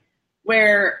today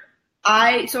where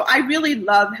I really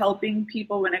love helping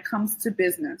people when it comes to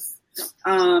business,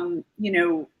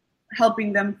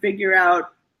 helping them figure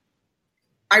out,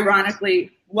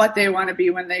 ironically, what they want to be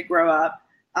when they grow up,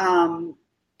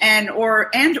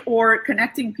 or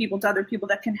connecting people to other people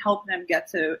that can help them get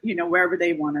to, wherever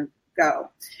they want to go.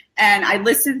 And I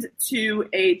listened to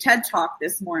a TED Talk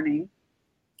this morning.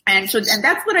 And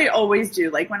that's what I always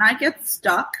do. When I get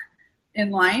stuck in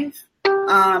life,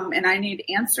 and I need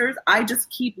answers, I just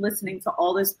keep listening to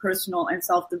all this personal and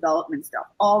self-development stuff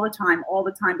all the time,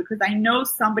 because I know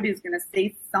somebody's going to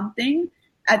say something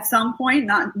at some point,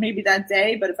 not maybe that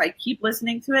day, but if I keep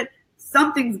listening to it,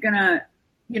 something's going to,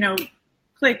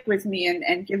 click with me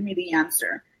and give me the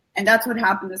answer. And that's what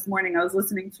happened this morning. I was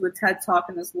listening to a TED Talk,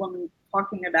 and this woman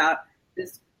talking about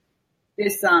this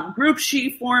group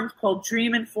she formed called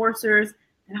Dream Enforcers.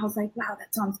 And I was like, wow,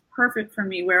 that sounds perfect for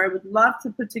me, where I would love to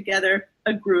put together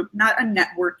a group, not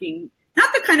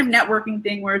the kind of networking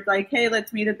thing where it's like, hey,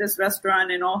 let's meet at this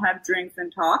restaurant and all have drinks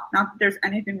and talk. Not that there's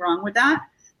anything wrong with that,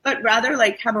 but rather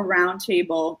have a round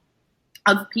table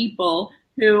of people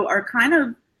who are kind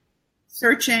of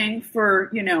searching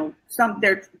for,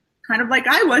 they're kind of like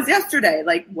I was yesterday.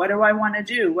 What do I want to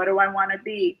do? What do I want to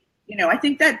be? I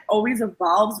think that always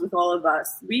evolves with all of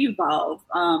us. We evolve.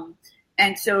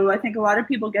 And so I think a lot of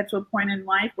people get to a point in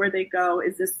life where they go,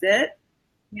 is this it?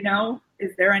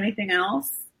 Is there anything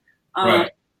else?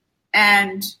 Right.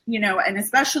 And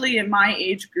especially in my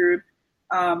age group,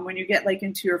 when you get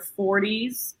into your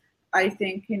 40s, I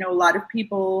think, a lot of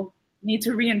people need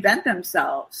to reinvent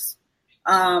themselves.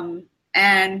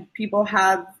 And people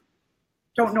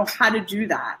don't know how to do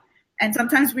that. And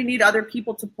sometimes we need other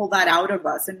people to pull that out of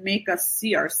us and make us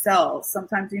see ourselves.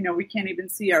 Sometimes, we can't even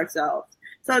see ourselves.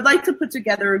 So I'd like to put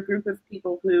together a group of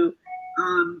people who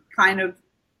kind of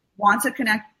want to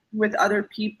connect with other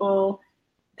people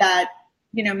that,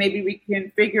 maybe we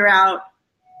can figure out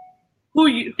who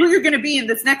you're going to be in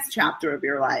this next chapter of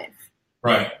your life.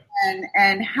 Right.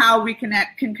 And how we can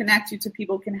connect you to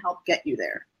people who can help get you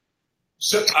there.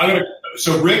 So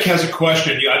Rick has a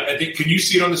question. I think, can you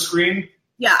see it on the screen?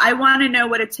 Yeah, I want to know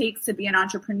what it takes to be an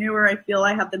entrepreneur. I feel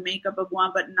I have the makeup of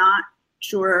one, but not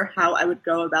sure how I would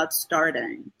go about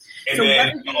starting. And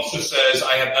then he also says,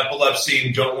 I have epilepsy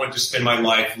and don't want to spend my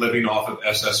life living off of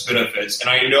SS benefits. And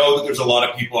I know that there's a lot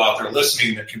of people out there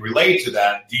listening that can relate to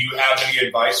that. Do you have any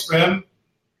advice for him?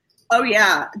 Oh,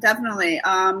 yeah, definitely.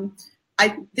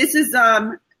 This is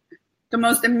the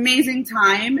most amazing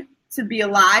time to be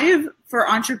alive for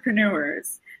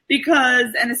entrepreneurs.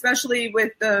 Because, and especially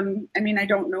with I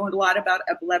don't know a lot about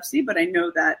epilepsy, but I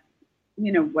know that,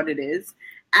 what it is.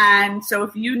 And so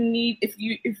if you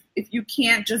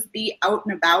can't just be out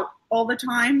and about all the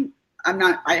time,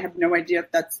 I have no idea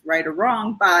if that's right or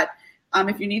wrong, but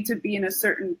if you need to be in a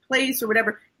certain place or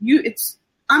whatever,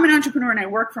 I'm an entrepreneur and I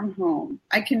work from home.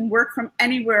 I can work from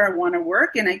anywhere I want to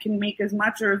work, and I can make as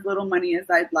much or as little money as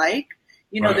I'd like.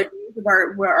 You know, the days of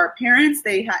where our parents,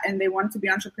 they wanted to be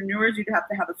entrepreneurs, you'd have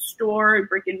to have a store,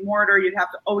 brick and mortar. You'd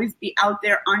have to always be out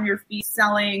there on your feet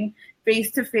selling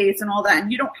face to face and all that.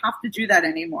 And you don't have to do that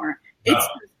anymore.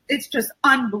 It's just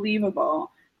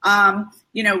unbelievable.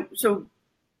 You know, so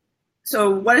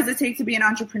what does it take to be an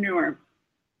entrepreneur?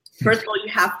 First of all,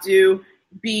 you have to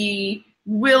be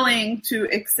willing to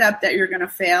accept that you're going to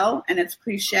fail, and it's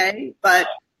cliche, but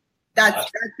that's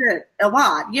it. A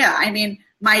lot. Yeah. I mean,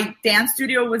 my dance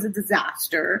studio was a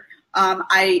disaster.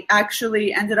 I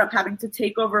actually ended up having to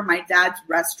take over my dad's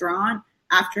restaurant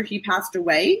after he passed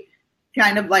away.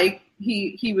 Kind of like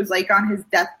he was like on his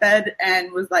deathbed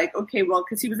and was like, okay, well,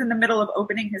 because he was in the middle of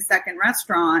opening his second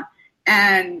restaurant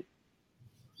and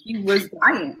he was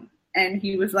dying. And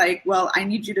he was like, well, I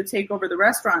need you to take over the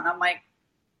restaurant. I'm like,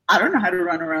 I don't know how to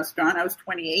run a restaurant. I was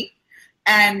 28.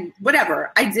 And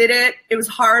whatever, I did it. It was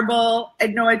horrible. I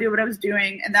had no idea what I was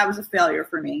doing. And that was a failure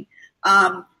for me.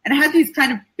 And I had these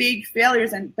kind of big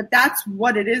failures, but that's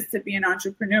what it is to be an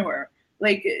entrepreneur.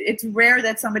 Like, it's rare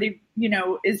that somebody, you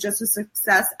know, is just a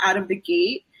success out of the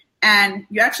gate. And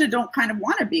you actually don't kind of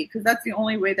want to be, because that's the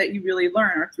only way that you really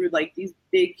learn, are through like these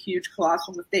big, huge,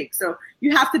 colossal mistakes. So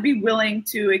you have to be willing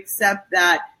to accept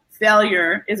that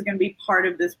failure is going to be part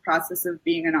of this process of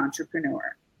being an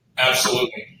entrepreneur.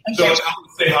 Absolutely. So I'm going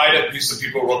to say hi to some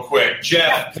people real quick.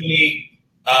 Jeff, Penny,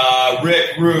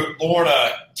 Rick, Root,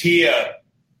 Lorna, Tia,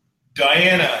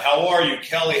 Diana, how are you?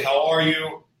 Kelly, how are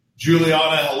you?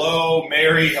 Juliana, hello.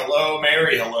 Mary, hello.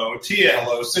 Mary, hello. Tia,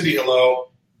 hello. Cindy, hello.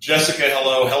 Jessica,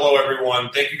 hello. Hello, everyone.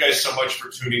 Thank you guys so much for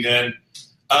tuning in.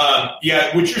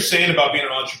 Yeah, what you're saying about being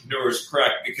an entrepreneur is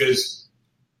correct, because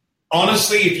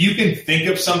honestly, if you can think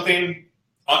of something,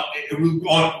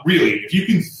 if you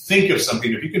can think of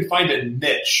something, if you can find a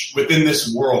niche within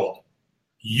this world,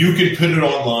 you can put it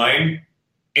online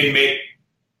and make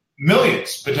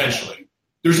millions potentially.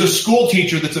 There's a school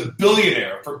teacher that's a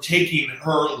billionaire from taking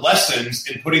her lessons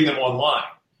and putting them online.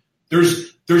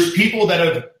 There's people that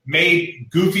have made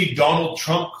goofy Donald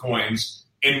Trump coins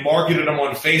and marketed them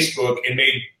on Facebook and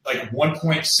made like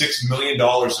 $1.6 million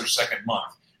their second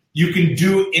month. You can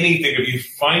do anything. If you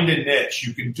find a niche,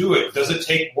 you can do it. Does it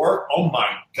take work? Oh my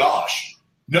gosh.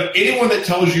 No, anyone that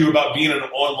tells you about being an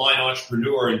online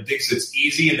entrepreneur and thinks it's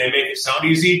easy and they make it sound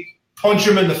easy, punch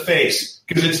them in the face,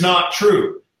 because it's not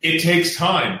true. It takes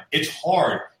time. It's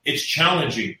hard. It's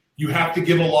challenging. You have to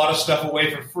give a lot of stuff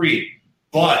away for free.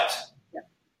 But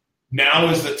now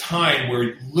is the time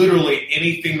where literally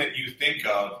anything that you think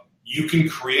of, you can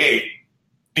create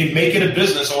and make it a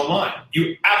business online.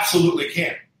 You absolutely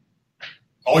can.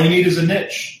 All you need is a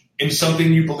niche in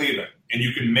something you believe in, and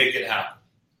you can make it happen.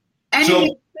 And you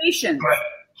need patience.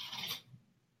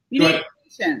 You need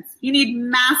patience. You need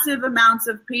massive amounts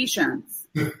of patience.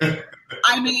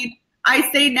 I mean,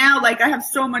 I say now, like, I have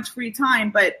so much free time,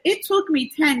 but it took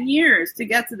me 10 years to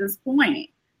get to this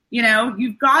point. You know,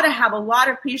 you've got to have a lot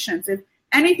of patience. If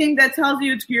anything that tells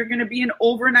you you're going to be an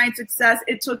overnight success,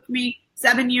 it took me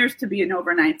 7 years to be an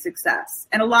overnight success,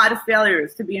 and a lot of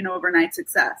failures to be an overnight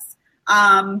success.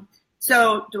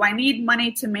 So do I need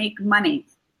money to make money?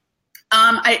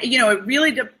 It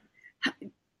really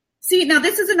see, now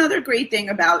this is another great thing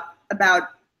about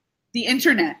the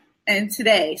internet and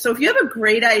today. So if you have a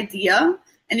great idea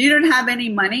and you don't have any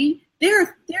money, there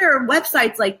are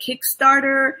websites like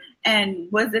Kickstarter and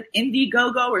was it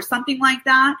Indiegogo or something like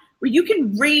that, where you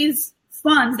can raise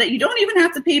funds that you don't even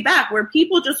have to pay back, where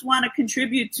people just want to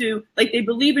contribute to, like, they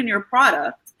believe in your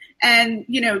product, and,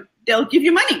 you know, they'll give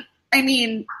you money. I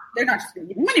mean, they're not just going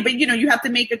to give you money, but, you know, you have to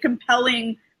make a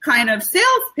compelling kind of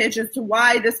sales pitch as to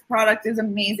why this product is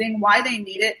amazing, why they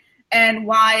need it, and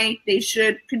why they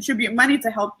should contribute money to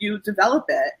help you develop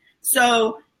it.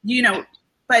 So, you know,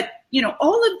 but, you know,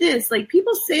 all of this, like,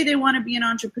 people say they want to be an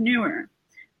entrepreneur,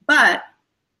 but,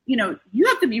 you know, you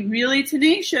have to be really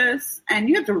tenacious and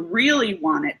you have to really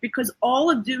want it, because all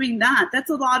of doing that, that's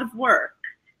a lot of work.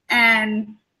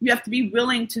 And you have to be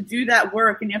willing to do that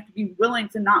work, and you have to be willing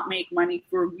to not make money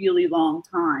for a really long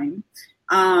time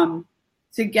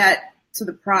to get to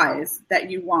the prize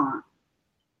that you want.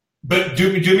 But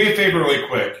do me a favor really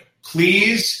quick.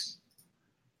 Please,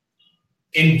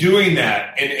 in doing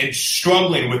that and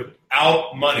struggling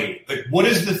without money, like, what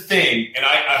is the thing? And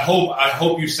I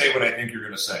hope you say what I think you're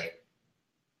going to say.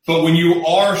 But when you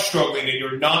are struggling and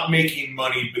you're not making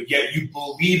money, but yet you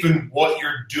believe in what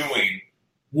you're doing,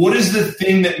 what is the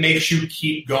thing that makes you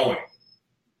keep going?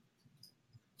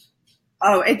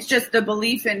 Oh, it's just the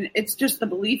belief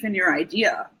in your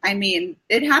idea. I mean,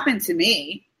 it happened to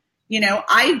me.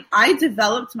 I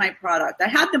developed my product. I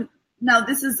had them. Now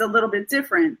this is a little bit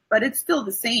different, but it's still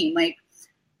the same. Like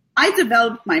I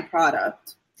developed my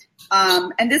product.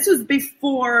 And this was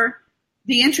before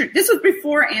this was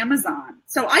before Amazon.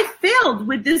 So I failed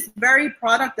with this very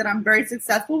product that I'm very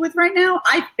successful with right now.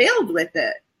 I failed with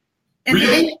it. And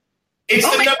really? It's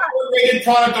the number one rated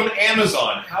product on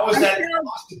Amazon. How is that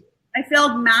possible? I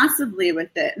failed massively with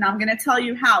it. And I'm going to tell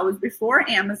you how. It was before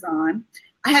Amazon.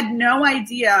 I had no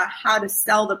idea how to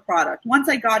sell the product. Once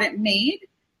I got it made,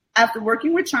 after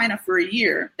working with China for a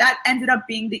year, that ended up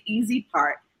being the easy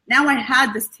part. Now I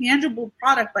had this tangible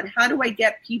product, but how do I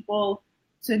get people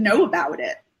to know about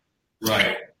it?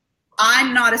 Right.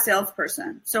 I'm not a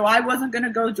salesperson, so I wasn't going to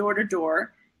go door to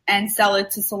door and sell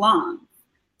it to salons.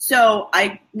 So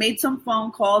I made some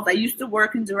phone calls. I used to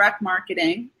work in direct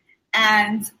marketing,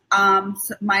 and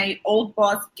so my old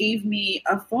boss gave me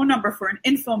a phone number for an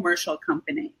infomercial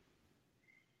company.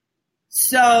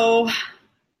 So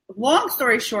long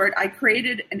story short, I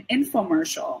created an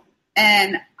infomercial,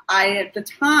 and I, at the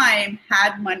time,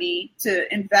 had money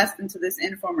to invest into this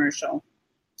infomercial.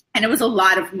 And it was a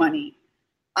lot of money.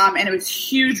 And it was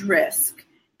huge risk.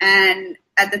 And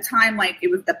at the time, like, it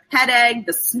was the pet egg,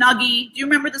 the Snuggie. Do you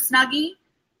remember the Snuggie?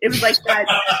 It was like that.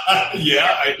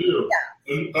 Yeah, I do.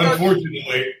 Yeah.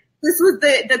 Unfortunately. This was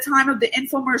the time of the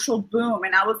infomercial boom.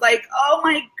 And I was like, oh,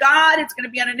 my God, it's going to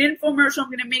be on an infomercial. I'm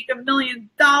going to make $1 million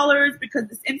because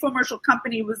this infomercial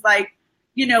company was like,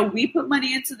 we put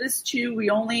money into this too. We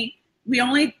only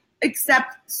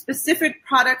accept specific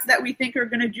products that we think are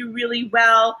going to do really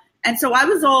well. And so I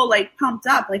was all like pumped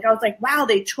up. Like I was like, wow,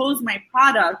 they chose my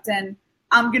product and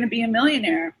I'm going to be a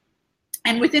millionaire.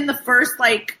 And within the first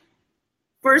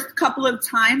couple of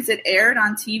times it aired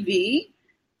on TV,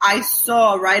 I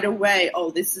saw right away,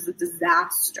 oh, this is a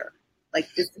disaster. Like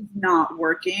this is not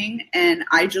working. And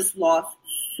I just lost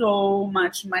so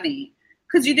much money.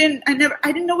 Because I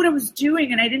didn't know what I was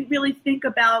doing, and I didn't really think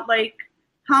about like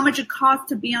how much it cost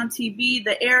to be on TV,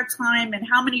 the airtime, and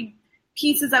how many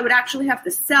pieces I would actually have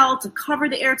to sell to cover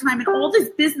the airtime, and all this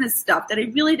business stuff that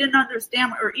I really didn't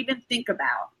understand or even think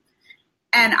about.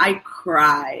 And I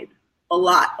cried a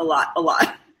lot.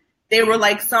 They were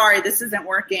like, sorry, this isn't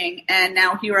working. And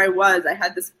now here I was. I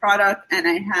had this product, and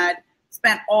I had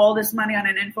spent all this money on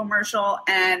an infomercial,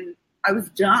 and I was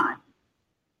done.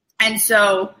 And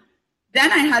so then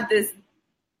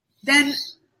then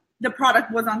the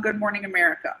product was on Good Morning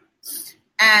America,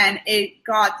 and it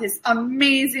got this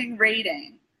amazing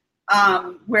rating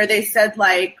where they said,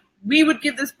 like, we would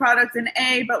give this product an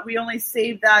A, but we only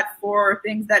save that for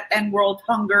things that end world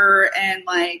hunger and,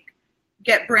 like,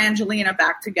 get Brangelina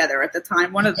back together at the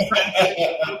time. One of the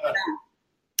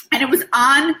and it was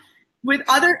on with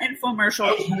other infomercials.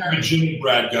 I was more of a Jimmy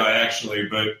Brad guy, actually,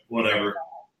 but whatever.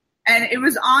 And it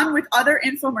was on with other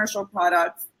infomercial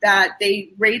products that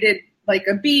they rated like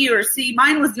a B or a C.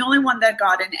 Mine was the only one that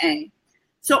got an A.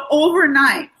 So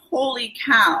overnight, holy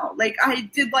cow, like I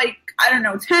did like, I don't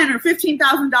know, $10,000 or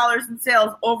 $15,000 in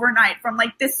sales overnight from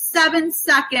like this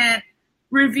 7-second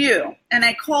review. And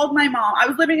I called my mom. I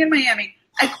was living in Miami.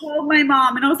 I called my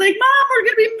mom and I was like, Mom, we're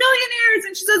going to be millionaires.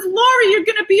 And she says, Lori, you're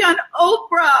going to be on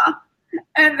Oprah.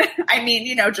 And I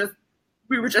mean,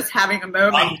 we were just having a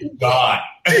moment. Oh, God.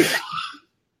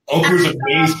 Oprah's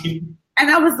amazing. And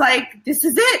I was like, this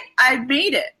is it. I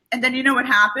made it. And then you know what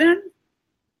happened?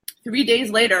 3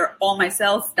 days later, all my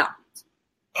sales stopped.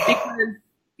 Because,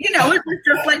 it was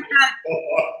just like that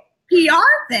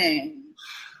PR thing.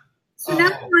 So now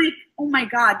I'm like, oh, my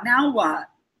God, now what?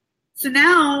 So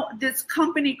now this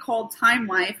company called Time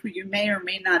Life, who you may or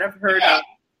may not have heard of.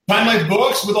 Time Life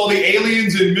books with all the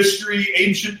aliens and mystery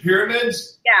ancient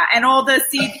pyramids? Yeah, and all the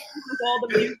CDs with all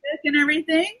the music and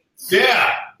everything.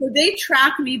 Yeah. So they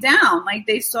tracked me down. Like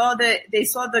they saw the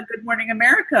Good Morning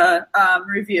America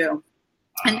review.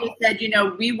 And they said,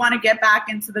 we want to get back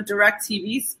into the direct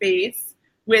TV space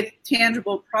with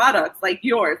tangible products like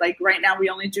yours. Like right now we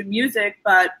only do music,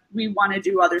 but we want to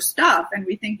do other stuff. And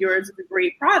we think yours is a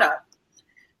great product.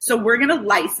 So we're going to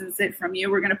license it from you.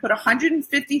 We're going to put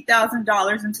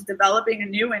 $150,000 into developing a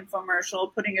new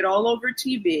infomercial, putting it all over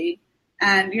TV.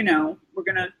 And, we're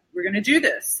going to do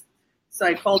this. So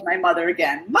I called my mother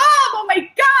again. Mom, oh my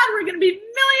God, we're going to be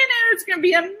millionaires. It's going to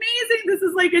be amazing. This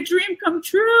is like a dream come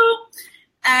true.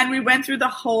 And we went through the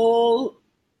whole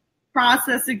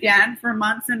process again for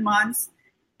months and months.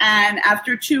 And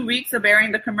after 2 weeks of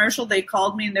airing the commercial, they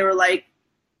called me and they were like,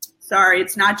 sorry,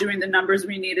 it's not doing the numbers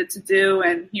we needed to do.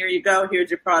 And here you go. Here's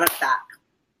your product back.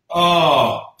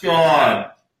 Oh,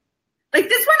 God. Like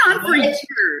this went on for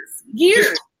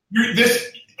years.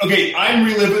 Okay, I'm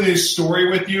reliving this story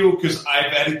with you because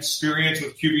I've had experience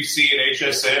with QVC and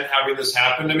HSN having this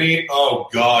happen to me. Oh,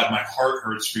 God, my heart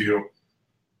hurts for you.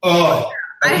 Oh,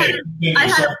 okay. I had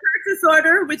a purchase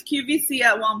order with QVC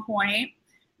at one point,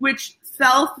 which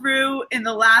fell through in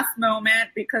the last moment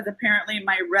because apparently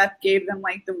my rep gave them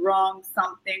like the wrong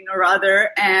something or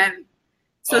other. And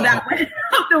so that went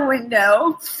out the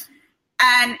window.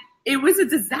 And it was a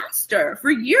disaster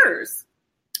for years.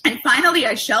 And finally,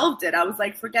 I shelved it. I was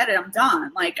like, forget it. I'm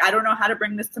done. Like, I don't know how to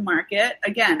bring this to market.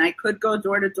 Again, I could go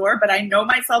door to door, but I know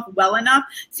myself well enough.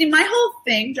 See, my whole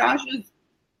thing, Josh, is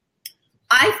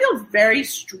I feel very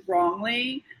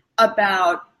strongly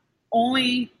about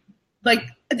only, like,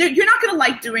 you're not going to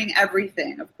like doing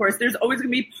everything. Of course, there's always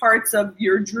going to be parts of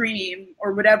your dream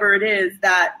or whatever it is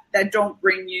that don't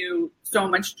bring you so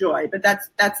much joy. But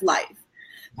that's life.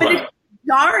 But right. If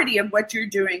majority of what you're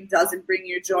doing doesn't bring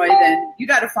you joy, then you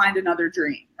got to find another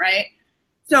dream, right?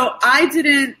 So I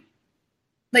didn't,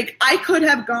 like, I could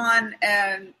have gone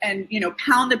and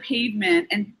pound the pavement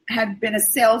and had been a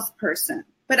salesperson,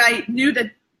 but I knew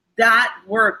that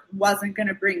work wasn't going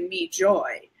to bring me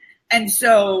joy. And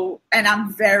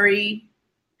I'm very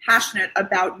passionate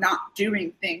about not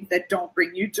doing things that don't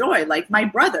bring you joy. Like my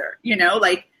brother,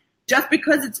 like just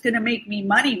because it's going to make me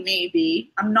money,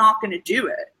 maybe I'm not going to do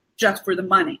it just for the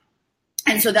money.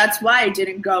 And so that's why I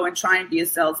didn't go and try and be a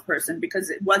salesperson, because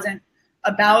it wasn't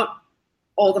about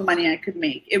all the money I could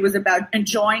make. It was about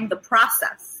enjoying the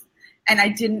process. And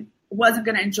I wasn't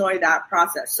going to enjoy that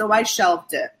process. So I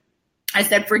shelved it. I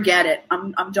said, forget it.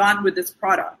 I'm done with this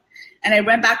product. And I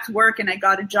went back to work and I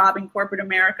got a job in corporate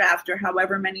America after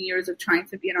however many years of trying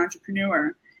to be an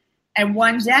entrepreneur. And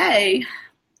one day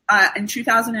in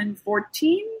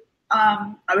 2014,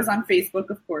 I was on Facebook,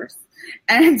 of course,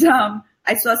 and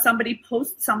I saw somebody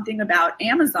post something about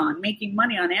Amazon, making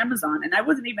money on Amazon, and I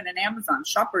wasn't even an Amazon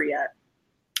shopper yet.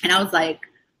 And I was like,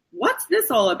 what's this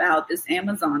all about, this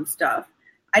Amazon stuff?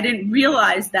 I didn't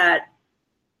realize that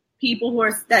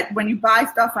that when you buy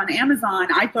stuff on Amazon,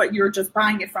 I thought you were just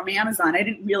buying it from Amazon. I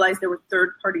didn't realize there were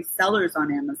third-party sellers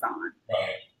on Amazon.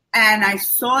 Right. And I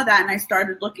saw that and I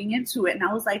started looking into it, and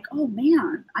I was like, oh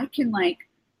man, I can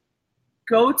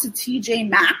go to TJ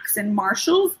Maxx and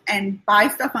Marshall's and buy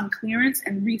stuff on clearance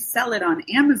and resell it on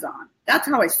Amazon. That's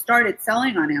how I started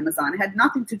selling on Amazon. It had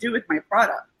nothing to do with my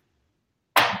product.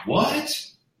 What?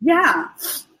 Yeah.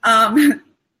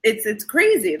 It's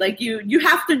crazy. Like you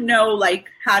have to know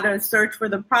how to search for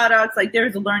the products. Like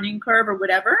there's a learning curve or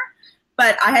whatever.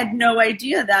 But I had no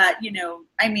idea that,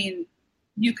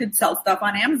 you could sell stuff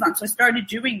on Amazon. So I started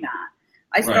doing that.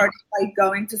 I started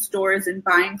going to stores and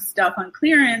buying stuff on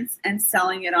clearance and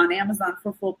selling it on Amazon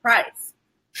for full price.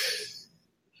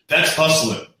 That's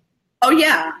hustling. Oh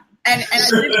yeah. And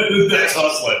that's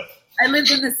hustling. I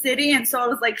lived in the city, and so I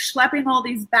was schlepping all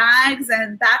these bags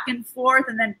and back and forth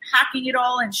and then packing it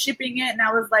all and shipping it. And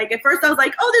I was like, at first I was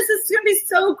like, oh, this is going to be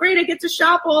so great. I get to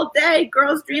shop all day.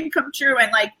 Girl's dream come true.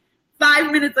 And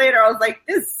 5 minutes later, I was like,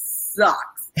 this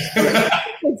sucks. They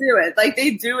do it.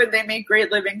 They do it. They make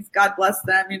great livings. God bless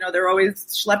them. They're always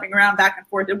schlepping around back and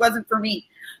forth. It wasn't for me.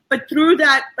 But through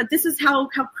that, this is how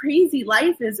crazy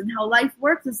life is and how life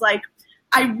works is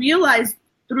I realized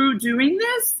through doing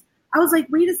this, I was like,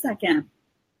 wait a second.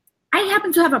 I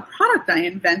happen to have a product I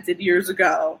invented years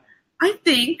ago. I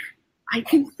think I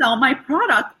can sell my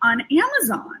product on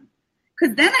Amazon.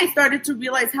 Because then I started to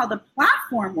realize how the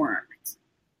platform worked.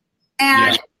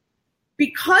 And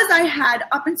because I had,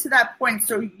 up until that point,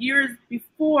 so years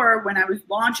before when I was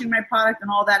launching my product and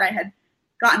all that, I had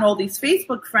gotten all these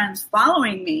Facebook friends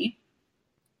following me.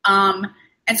 And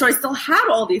so I still had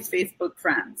all these Facebook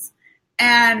friends.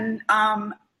 And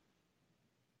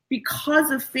because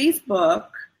of Facebook,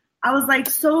 I was like,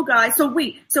 so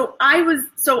I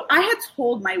had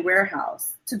told my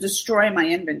warehouse to destroy my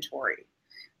inventory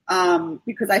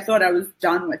because I thought I was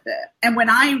done with it. And when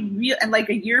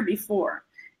a year before,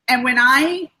 and when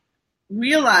I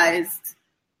realized,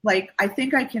 I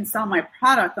think I can sell my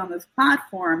product on this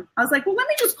platform, I was like, well, let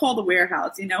me just call the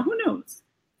warehouse. Who knows?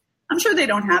 I'm sure they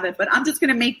don't have it, but I'm just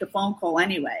going to make the phone call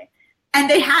anyway. And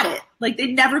they had it. They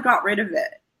never got rid of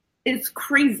it. It's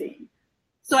crazy.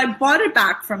 So I bought it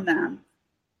back from them.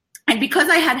 And because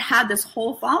I had this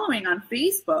whole following on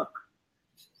Facebook,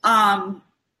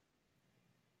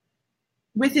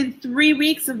 within 3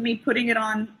 weeks of me putting it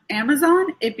on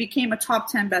Amazon, it became a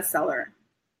top 10 bestseller.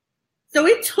 So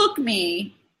it took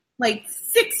me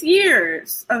 6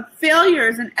 years of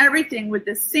failures and everything with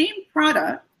the same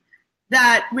product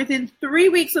that within 3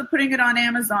 weeks of putting it on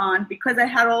Amazon, because I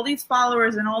had all these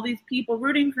followers and all these people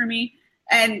rooting for me,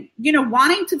 and, you know,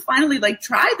 wanting to finally like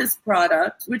try this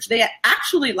product, which they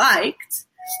actually liked,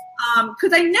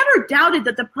 because I never doubted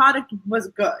that the product was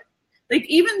good. Like,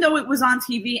 even though it was on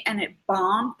TV and it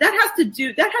bombed, that had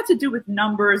to do with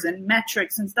numbers and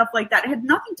metrics and stuff like that. It had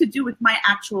nothing to do with my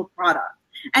actual product.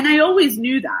 And I always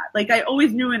knew that. Like, I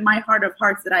always knew in my heart of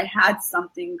hearts that I had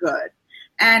something good.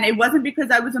 And it wasn't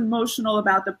because I was emotional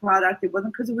about the product. It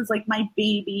wasn't because it was like my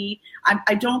baby.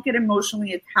 I don't get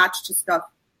emotionally attached to stuff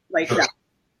like that.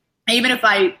 Even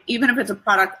if it's a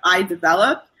product I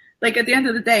developed, like, at the end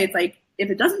of the day, it's like, if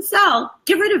it doesn't sell,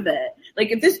 get rid of it. Like,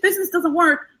 if this business doesn't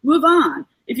work, move on.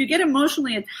 If you get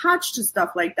emotionally attached to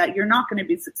stuff like that, you're not going to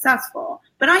be successful.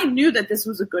 But I knew that this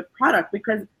was a good product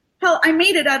because, hell, I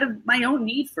made it out of my own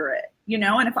need for it, you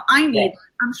know? And if I need it,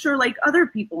 I'm sure like other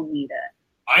people need it.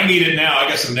 I need it now. I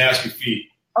got some nasty feet.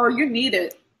 Oh, you need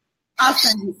it. I'll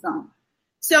send you some.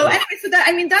 So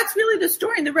anyway, that's really the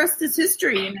story, and the rest is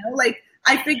history, you know? Like,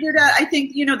 I figured out, I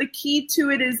think, you know, the key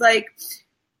to it is like,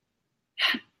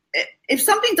 if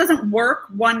something doesn't work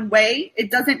one way, it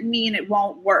doesn't mean it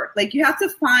won't work. Like, you have to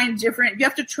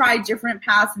try different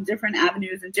paths and different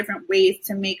avenues and different ways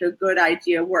to make a good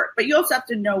idea work. But you also have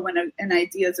to know when an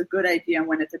idea is a good idea and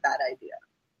when it's a bad idea.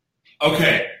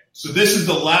 Okay. So this is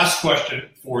the last question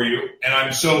for you. And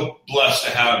I'm so blessed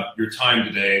to have your time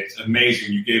today. It's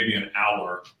amazing. You gave me an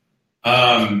hour.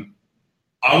 I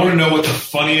want to know what the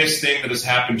funniest thing that has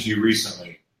happened to you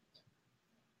recently.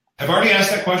 Have I already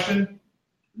asked that question?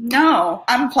 No,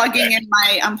 I'm plugging in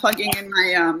my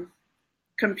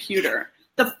computer.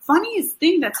 The funniest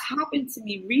thing that's happened to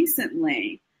me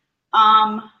recently.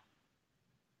 I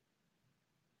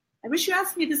wish you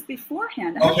asked me this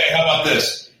beforehand. Okay, how about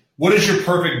this? What does your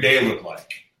perfect day look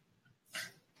like?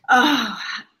 Oh,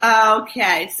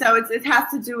 okay. So it has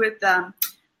to do with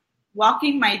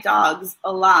walking my dogs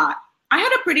a lot. I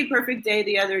had a pretty perfect day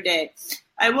the other day.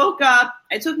 I woke up.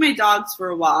 I took my dogs for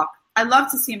a walk. I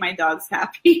love to see my dogs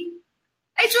happy.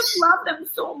 I just love them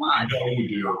so much. I know you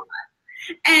do.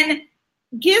 And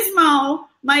Gizmo,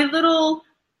 my little,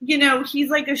 you know, he's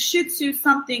like a Shih Tzu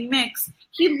something mix.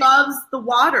 He loves the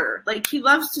water. Like, he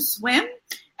loves to swim.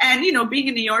 And, you know, being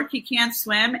in New York, he can't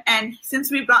swim. And since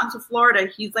we've gotten to Florida,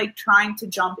 he's like trying to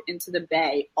jump into the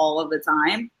bay all of the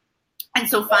time. And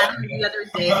so finally the other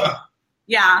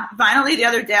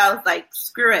day, I was like,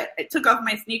 screw it. I took off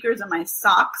my sneakers and my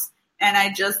socks. And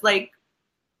I just like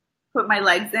put my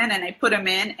legs in and I put him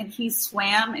in, and he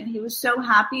swam and he was so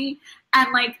happy.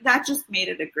 And like, that just made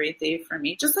it a great day for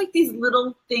me. Just like these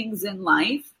little things in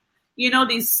life, you know,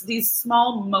 these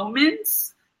small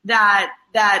moments that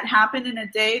happen in a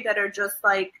day that are just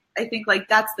like, I think like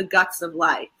that's the guts of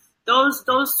life. Those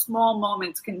small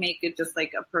moments can make it just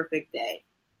like a perfect day.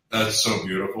 That's so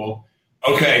beautiful.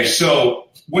 Okay. So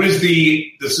this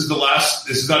is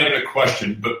not even a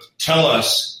question, but tell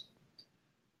us,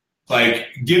 like,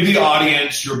 give the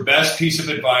audience your best piece of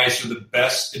advice or the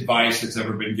best advice that's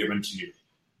ever been given to you.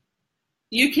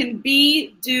 You can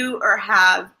be, do, or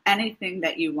have anything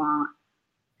that you want.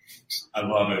 I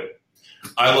love it.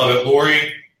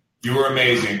 Lori, you were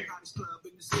amazing.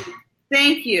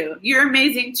 Thank you. You're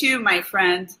amazing too, my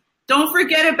friend. Don't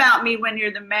forget about me when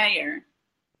you're the mayor.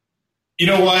 You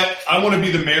know what? I want to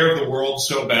be the mayor of the world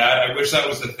so bad. I wish that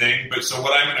was the thing. But so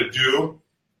what I'm going to do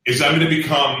is I'm going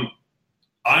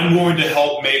to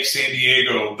help make San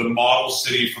Diego the model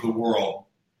city for the world.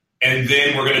 And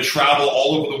then we're going to travel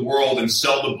all over the world and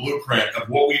sell the blueprint of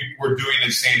what we were doing in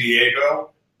San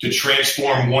Diego to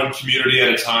transform one community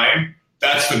at a time.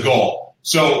 That's the goal.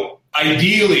 So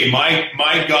ideally,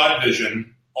 my God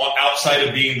vision, outside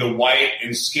of being the white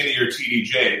and skinnier TD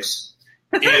Jakes,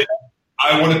 is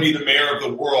I want to be the mayor of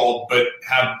the world, but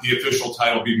have the official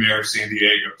title be mayor of San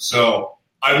Diego. So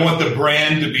I want the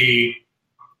brand to be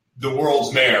the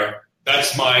world's mayor. I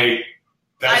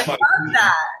love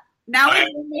that. Now it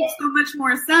makes so much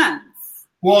more sense.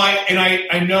 Well,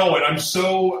 I know, and I'm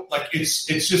so like it's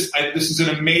just this is an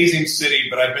amazing city,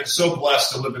 but I've been so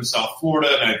blessed to live in South Florida,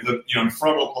 and I'm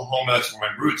from Oklahoma. That's where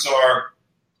my roots are,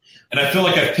 and I feel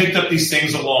like I've picked up these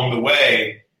things along the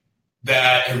way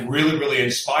that have really, really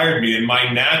inspired me. And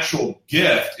my natural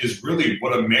gift is really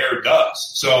what a mayor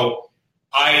does. So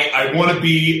I want to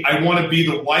be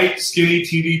the white, skinny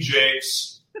TD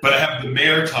Jakes, but I have the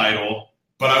mayor title,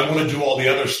 but I want to do all the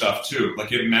other stuff too.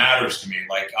 Like, it matters to me.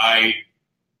 Like,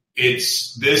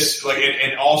 it's this, like,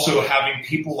 and also having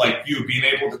people like you, being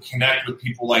able to connect with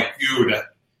people like you,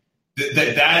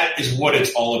 that is what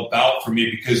it's all about for me.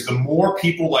 Because the more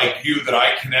people like you that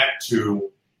I connect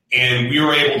to, and we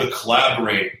are able to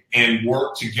collaborate and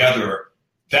work together,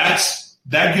 that's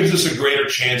that gives us a greater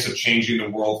chance of changing the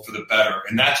world for the better.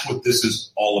 And that's what this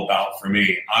is all about for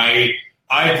me.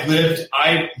 I've lived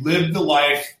the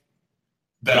life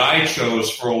that I chose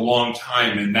for a long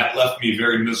time, and that left me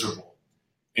very miserable.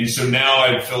 And so now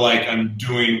I feel like I'm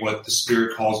doing what the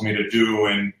Spirit calls me to do,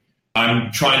 and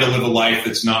I'm trying to live a life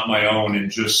that's not my own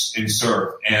and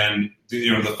serve. And,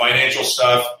 the financial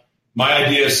stuff, my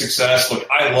idea of success, look,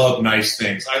 I love nice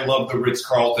things. I love the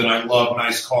Ritz-Carlton. I love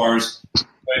nice cars. But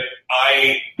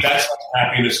that's not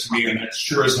happiness to me, and that's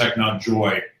sure as heck not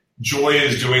joy. Joy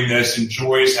is doing this, and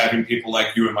joy is having people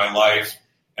like you in my life.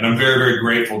 And I'm very, very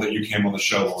grateful that you came on the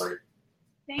show, Lori.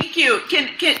 Thank you.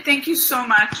 Thank you so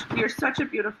much. You're such a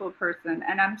beautiful person,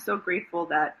 and I'm so grateful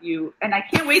that and I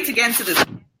can't wait to get into this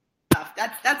stuff.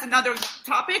 That's another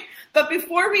topic. But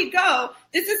before we go,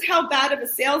 this is how bad of a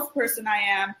salesperson I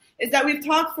am, is that we've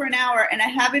talked for an hour, and I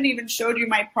haven't even showed you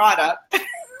my product.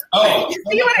 Oh, you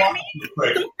see what I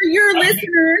mean? So for your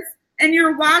listeners and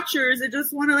your watchers, I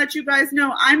just want to let you guys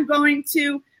know I'm going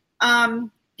to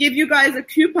give you guys a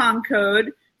coupon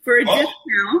code for a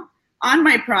discount on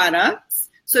my products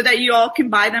so that you all can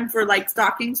buy them for like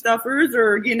stocking stuffers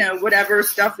or, whatever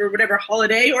stuff or whatever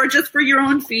holiday or just for your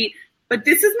own feet. But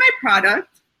this is my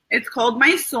product. It's called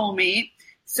My Soulmate.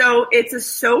 So it's a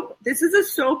soap. This is a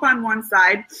soap on one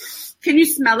side. Can you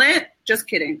smell it? Just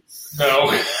kidding.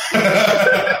 No. That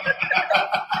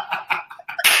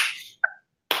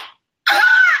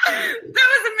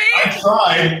was amazing. I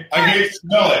tried. I can't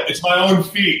smell it. It's my own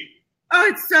feet. Oh,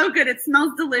 it's so good. It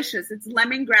smells delicious. It's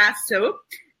lemongrass soap.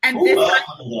 And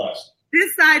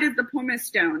this side is the pumice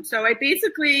stone. So I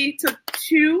basically took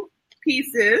 2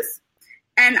 pieces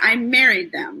and I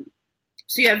married them.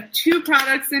 So you have 2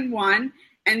 products in one.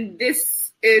 And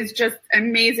this is just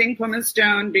amazing pumice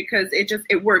stone because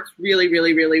it works really,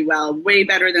 really, really well. Way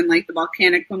better than like the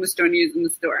volcanic pumice stone used in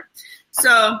the store.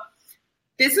 So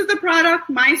this is the product,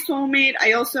 My Soulmate.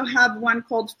 I also have one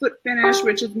called Foot Finish,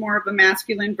 which is more of a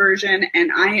masculine version.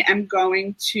 And I am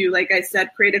going to, like I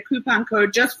said, create a coupon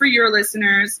code just for your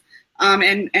listeners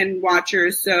and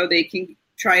watchers so they can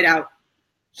try it out.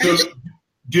 So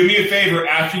do me a favor.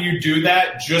 After you do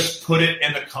that, just put it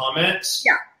in the comments.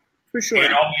 Yeah, for sure.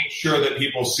 And I'll make sure that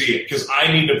people see it because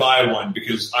I need to buy one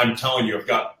because I'm telling you, I've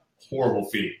got horrible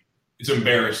feet. It's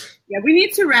embarrassing. Yeah, we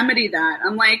need to remedy that.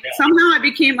 I'm like, somehow I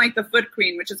became like the foot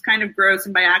queen, which is kind of gross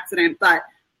and by accident, but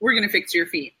we're going to fix your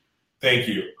feet. Thank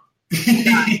you.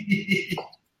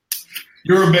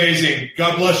 You're amazing.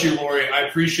 God bless you, Lori. I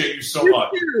appreciate you so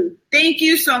much. Too. Thank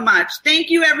you so much.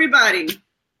 Thank you, everybody.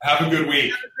 Have a good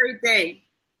week. Have a great day.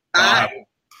 Bye.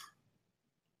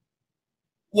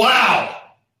 Wow.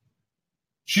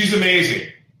 She's amazing.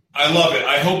 I love it.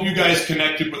 I hope you guys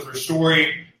connected with her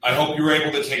story. I hope you were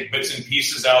able to take bits and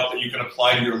pieces out that you can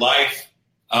apply to your life,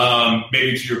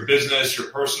 maybe to your business, your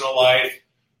personal life.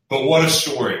 But what a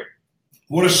story.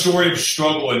 What a story of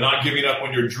struggle and not giving up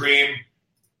on your dream.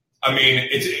 I mean,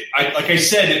 like I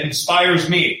said, it inspires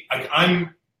me. I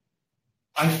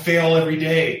fail every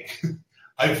day.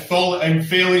 I'm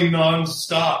failing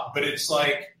nonstop, but it's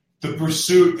like the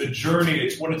pursuit, the journey,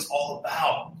 it's what it's all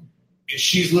about. And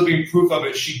she's living proof of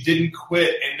it. She didn't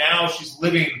quit, and now she's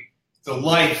living the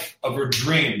life of her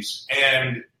dreams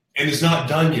and is not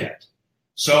done yet.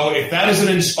 So if that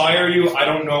doesn't inspire you, I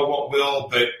don't know what will.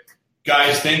 But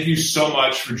guys, thank you so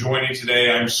much for joining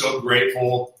today. I'm so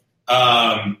grateful.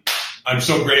 I'm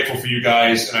so grateful for you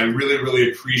guys, and I really,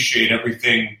 really appreciate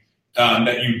everything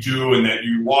that you do and that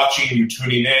you're watching, you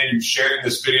tuning in, you sharing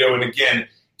this video. And again,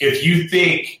 if you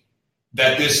think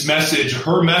that this message,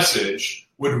 her message,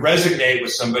 would resonate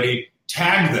with somebody,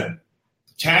 tag them.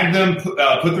 Tag them,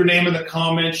 put their name in the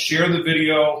comments, share the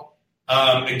video.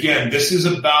 Again, this is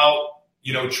about,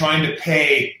 trying to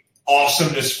pay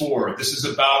awesomeness forward. This is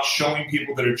about showing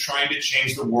people that are trying to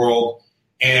change the world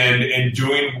and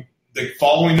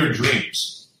following their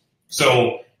dreams.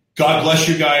 So God bless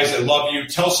you guys. I love you.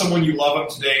 Tell someone you love them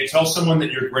today. Tell someone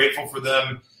that you're grateful for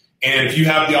them. And if you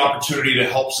have the opportunity to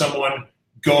help someone,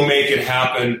 go make it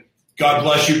happen. God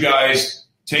bless you guys.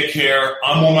 Take care.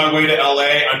 I'm on my way to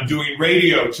LA. I'm doing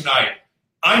radio tonight.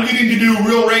 I'm getting to do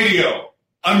real radio.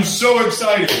 I'm so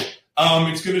excited.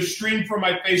 It's going to stream from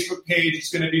my Facebook page. It's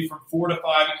going to be from 4 to 5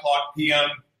 o'clock p.m.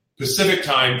 Pacific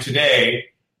time today.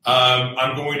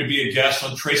 I'm going to be a guest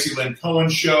on Tracy Lynn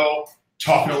Cohen's show,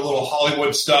 talking a little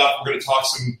Hollywood stuff. We're going to talk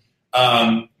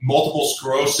some multiple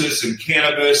sclerosis and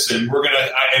cannabis, and we're going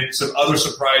to and some other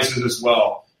surprises as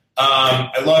well.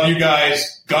 I love you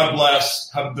guys. God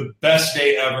bless. Have the best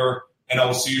day ever, and I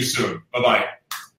will see you soon. Bye-bye.